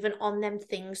improving on them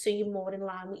things so you're more in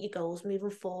line with your goals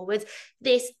moving forward.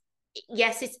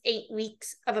 Yes, it's 8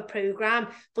 weeks of a program,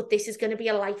 but this is going to be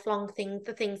a lifelong thing.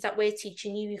 The things that we're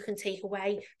teaching you, you can take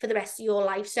away for the rest of your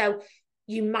life. So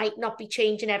you might not be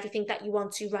changing everything that you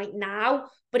want to right now,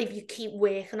 but if you keep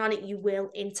working on it, you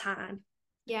will in time.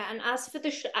 Yeah, and as for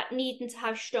the needing to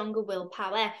have stronger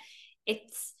willpower,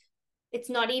 it's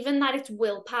not even that it's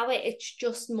willpower, it's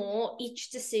just more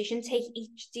take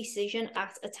each decision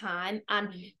at a time, and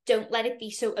don't let it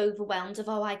be so overwhelmed of,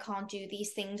 oh, I can't do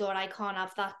these things, or I can't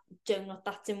have that donut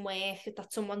that's in work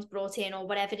that someone's brought in, or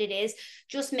whatever it is.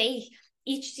 Just make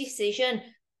each decision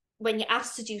when you're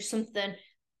asked to do something.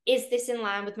 Is this in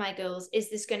line with my goals? Is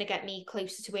this going to get me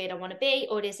closer to where I want to be,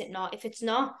 or is it not? If it's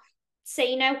not,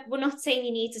 say no. We're not saying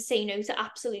you need to say no to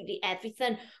absolutely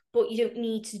everything, but you don't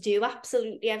need to do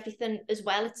absolutely everything as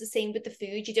well. It's the same with the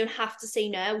food. You don't have to say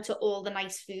no to all the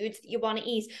nice food that you want to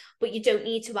eat, but you don't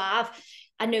need to have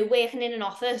I know working in an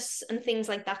office and things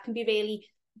like that can be really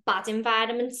bad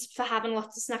environments for having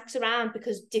lots of snacks around,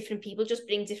 because different people just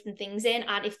bring different things in,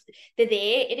 and if they're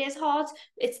there, it is hard.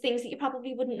 It's things that you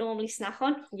probably wouldn't normally snack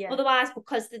on otherwise,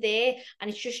 because they're there, and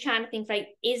it's just trying to think, right,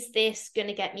 is this going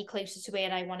to get me closer to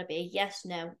where I want to be? Yes,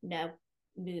 no,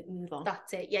 move on.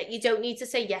 That's it. Yeah, you don't need to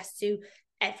say yes to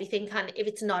everything. And if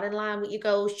it's not in line with your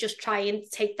goals, just try and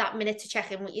take that minute to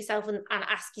check in with yourself and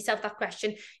ask yourself that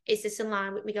question: is this in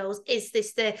line with my goals? Is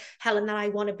this the Helen that I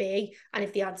want to be? And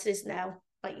if the answer is no,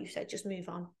 like you said, just move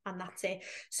on, and that's it.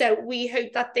 So we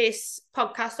hope that this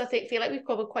podcast, I feel like we've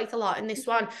covered quite a lot in this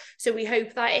one. So we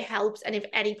hope that it helps. And if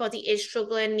anybody is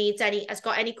struggling, has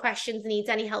got any questions, needs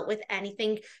any help with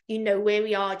anything, you know where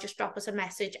we are. Just drop us a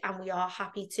message, and we are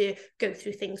happy to go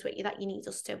through things with you that you need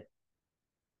us to.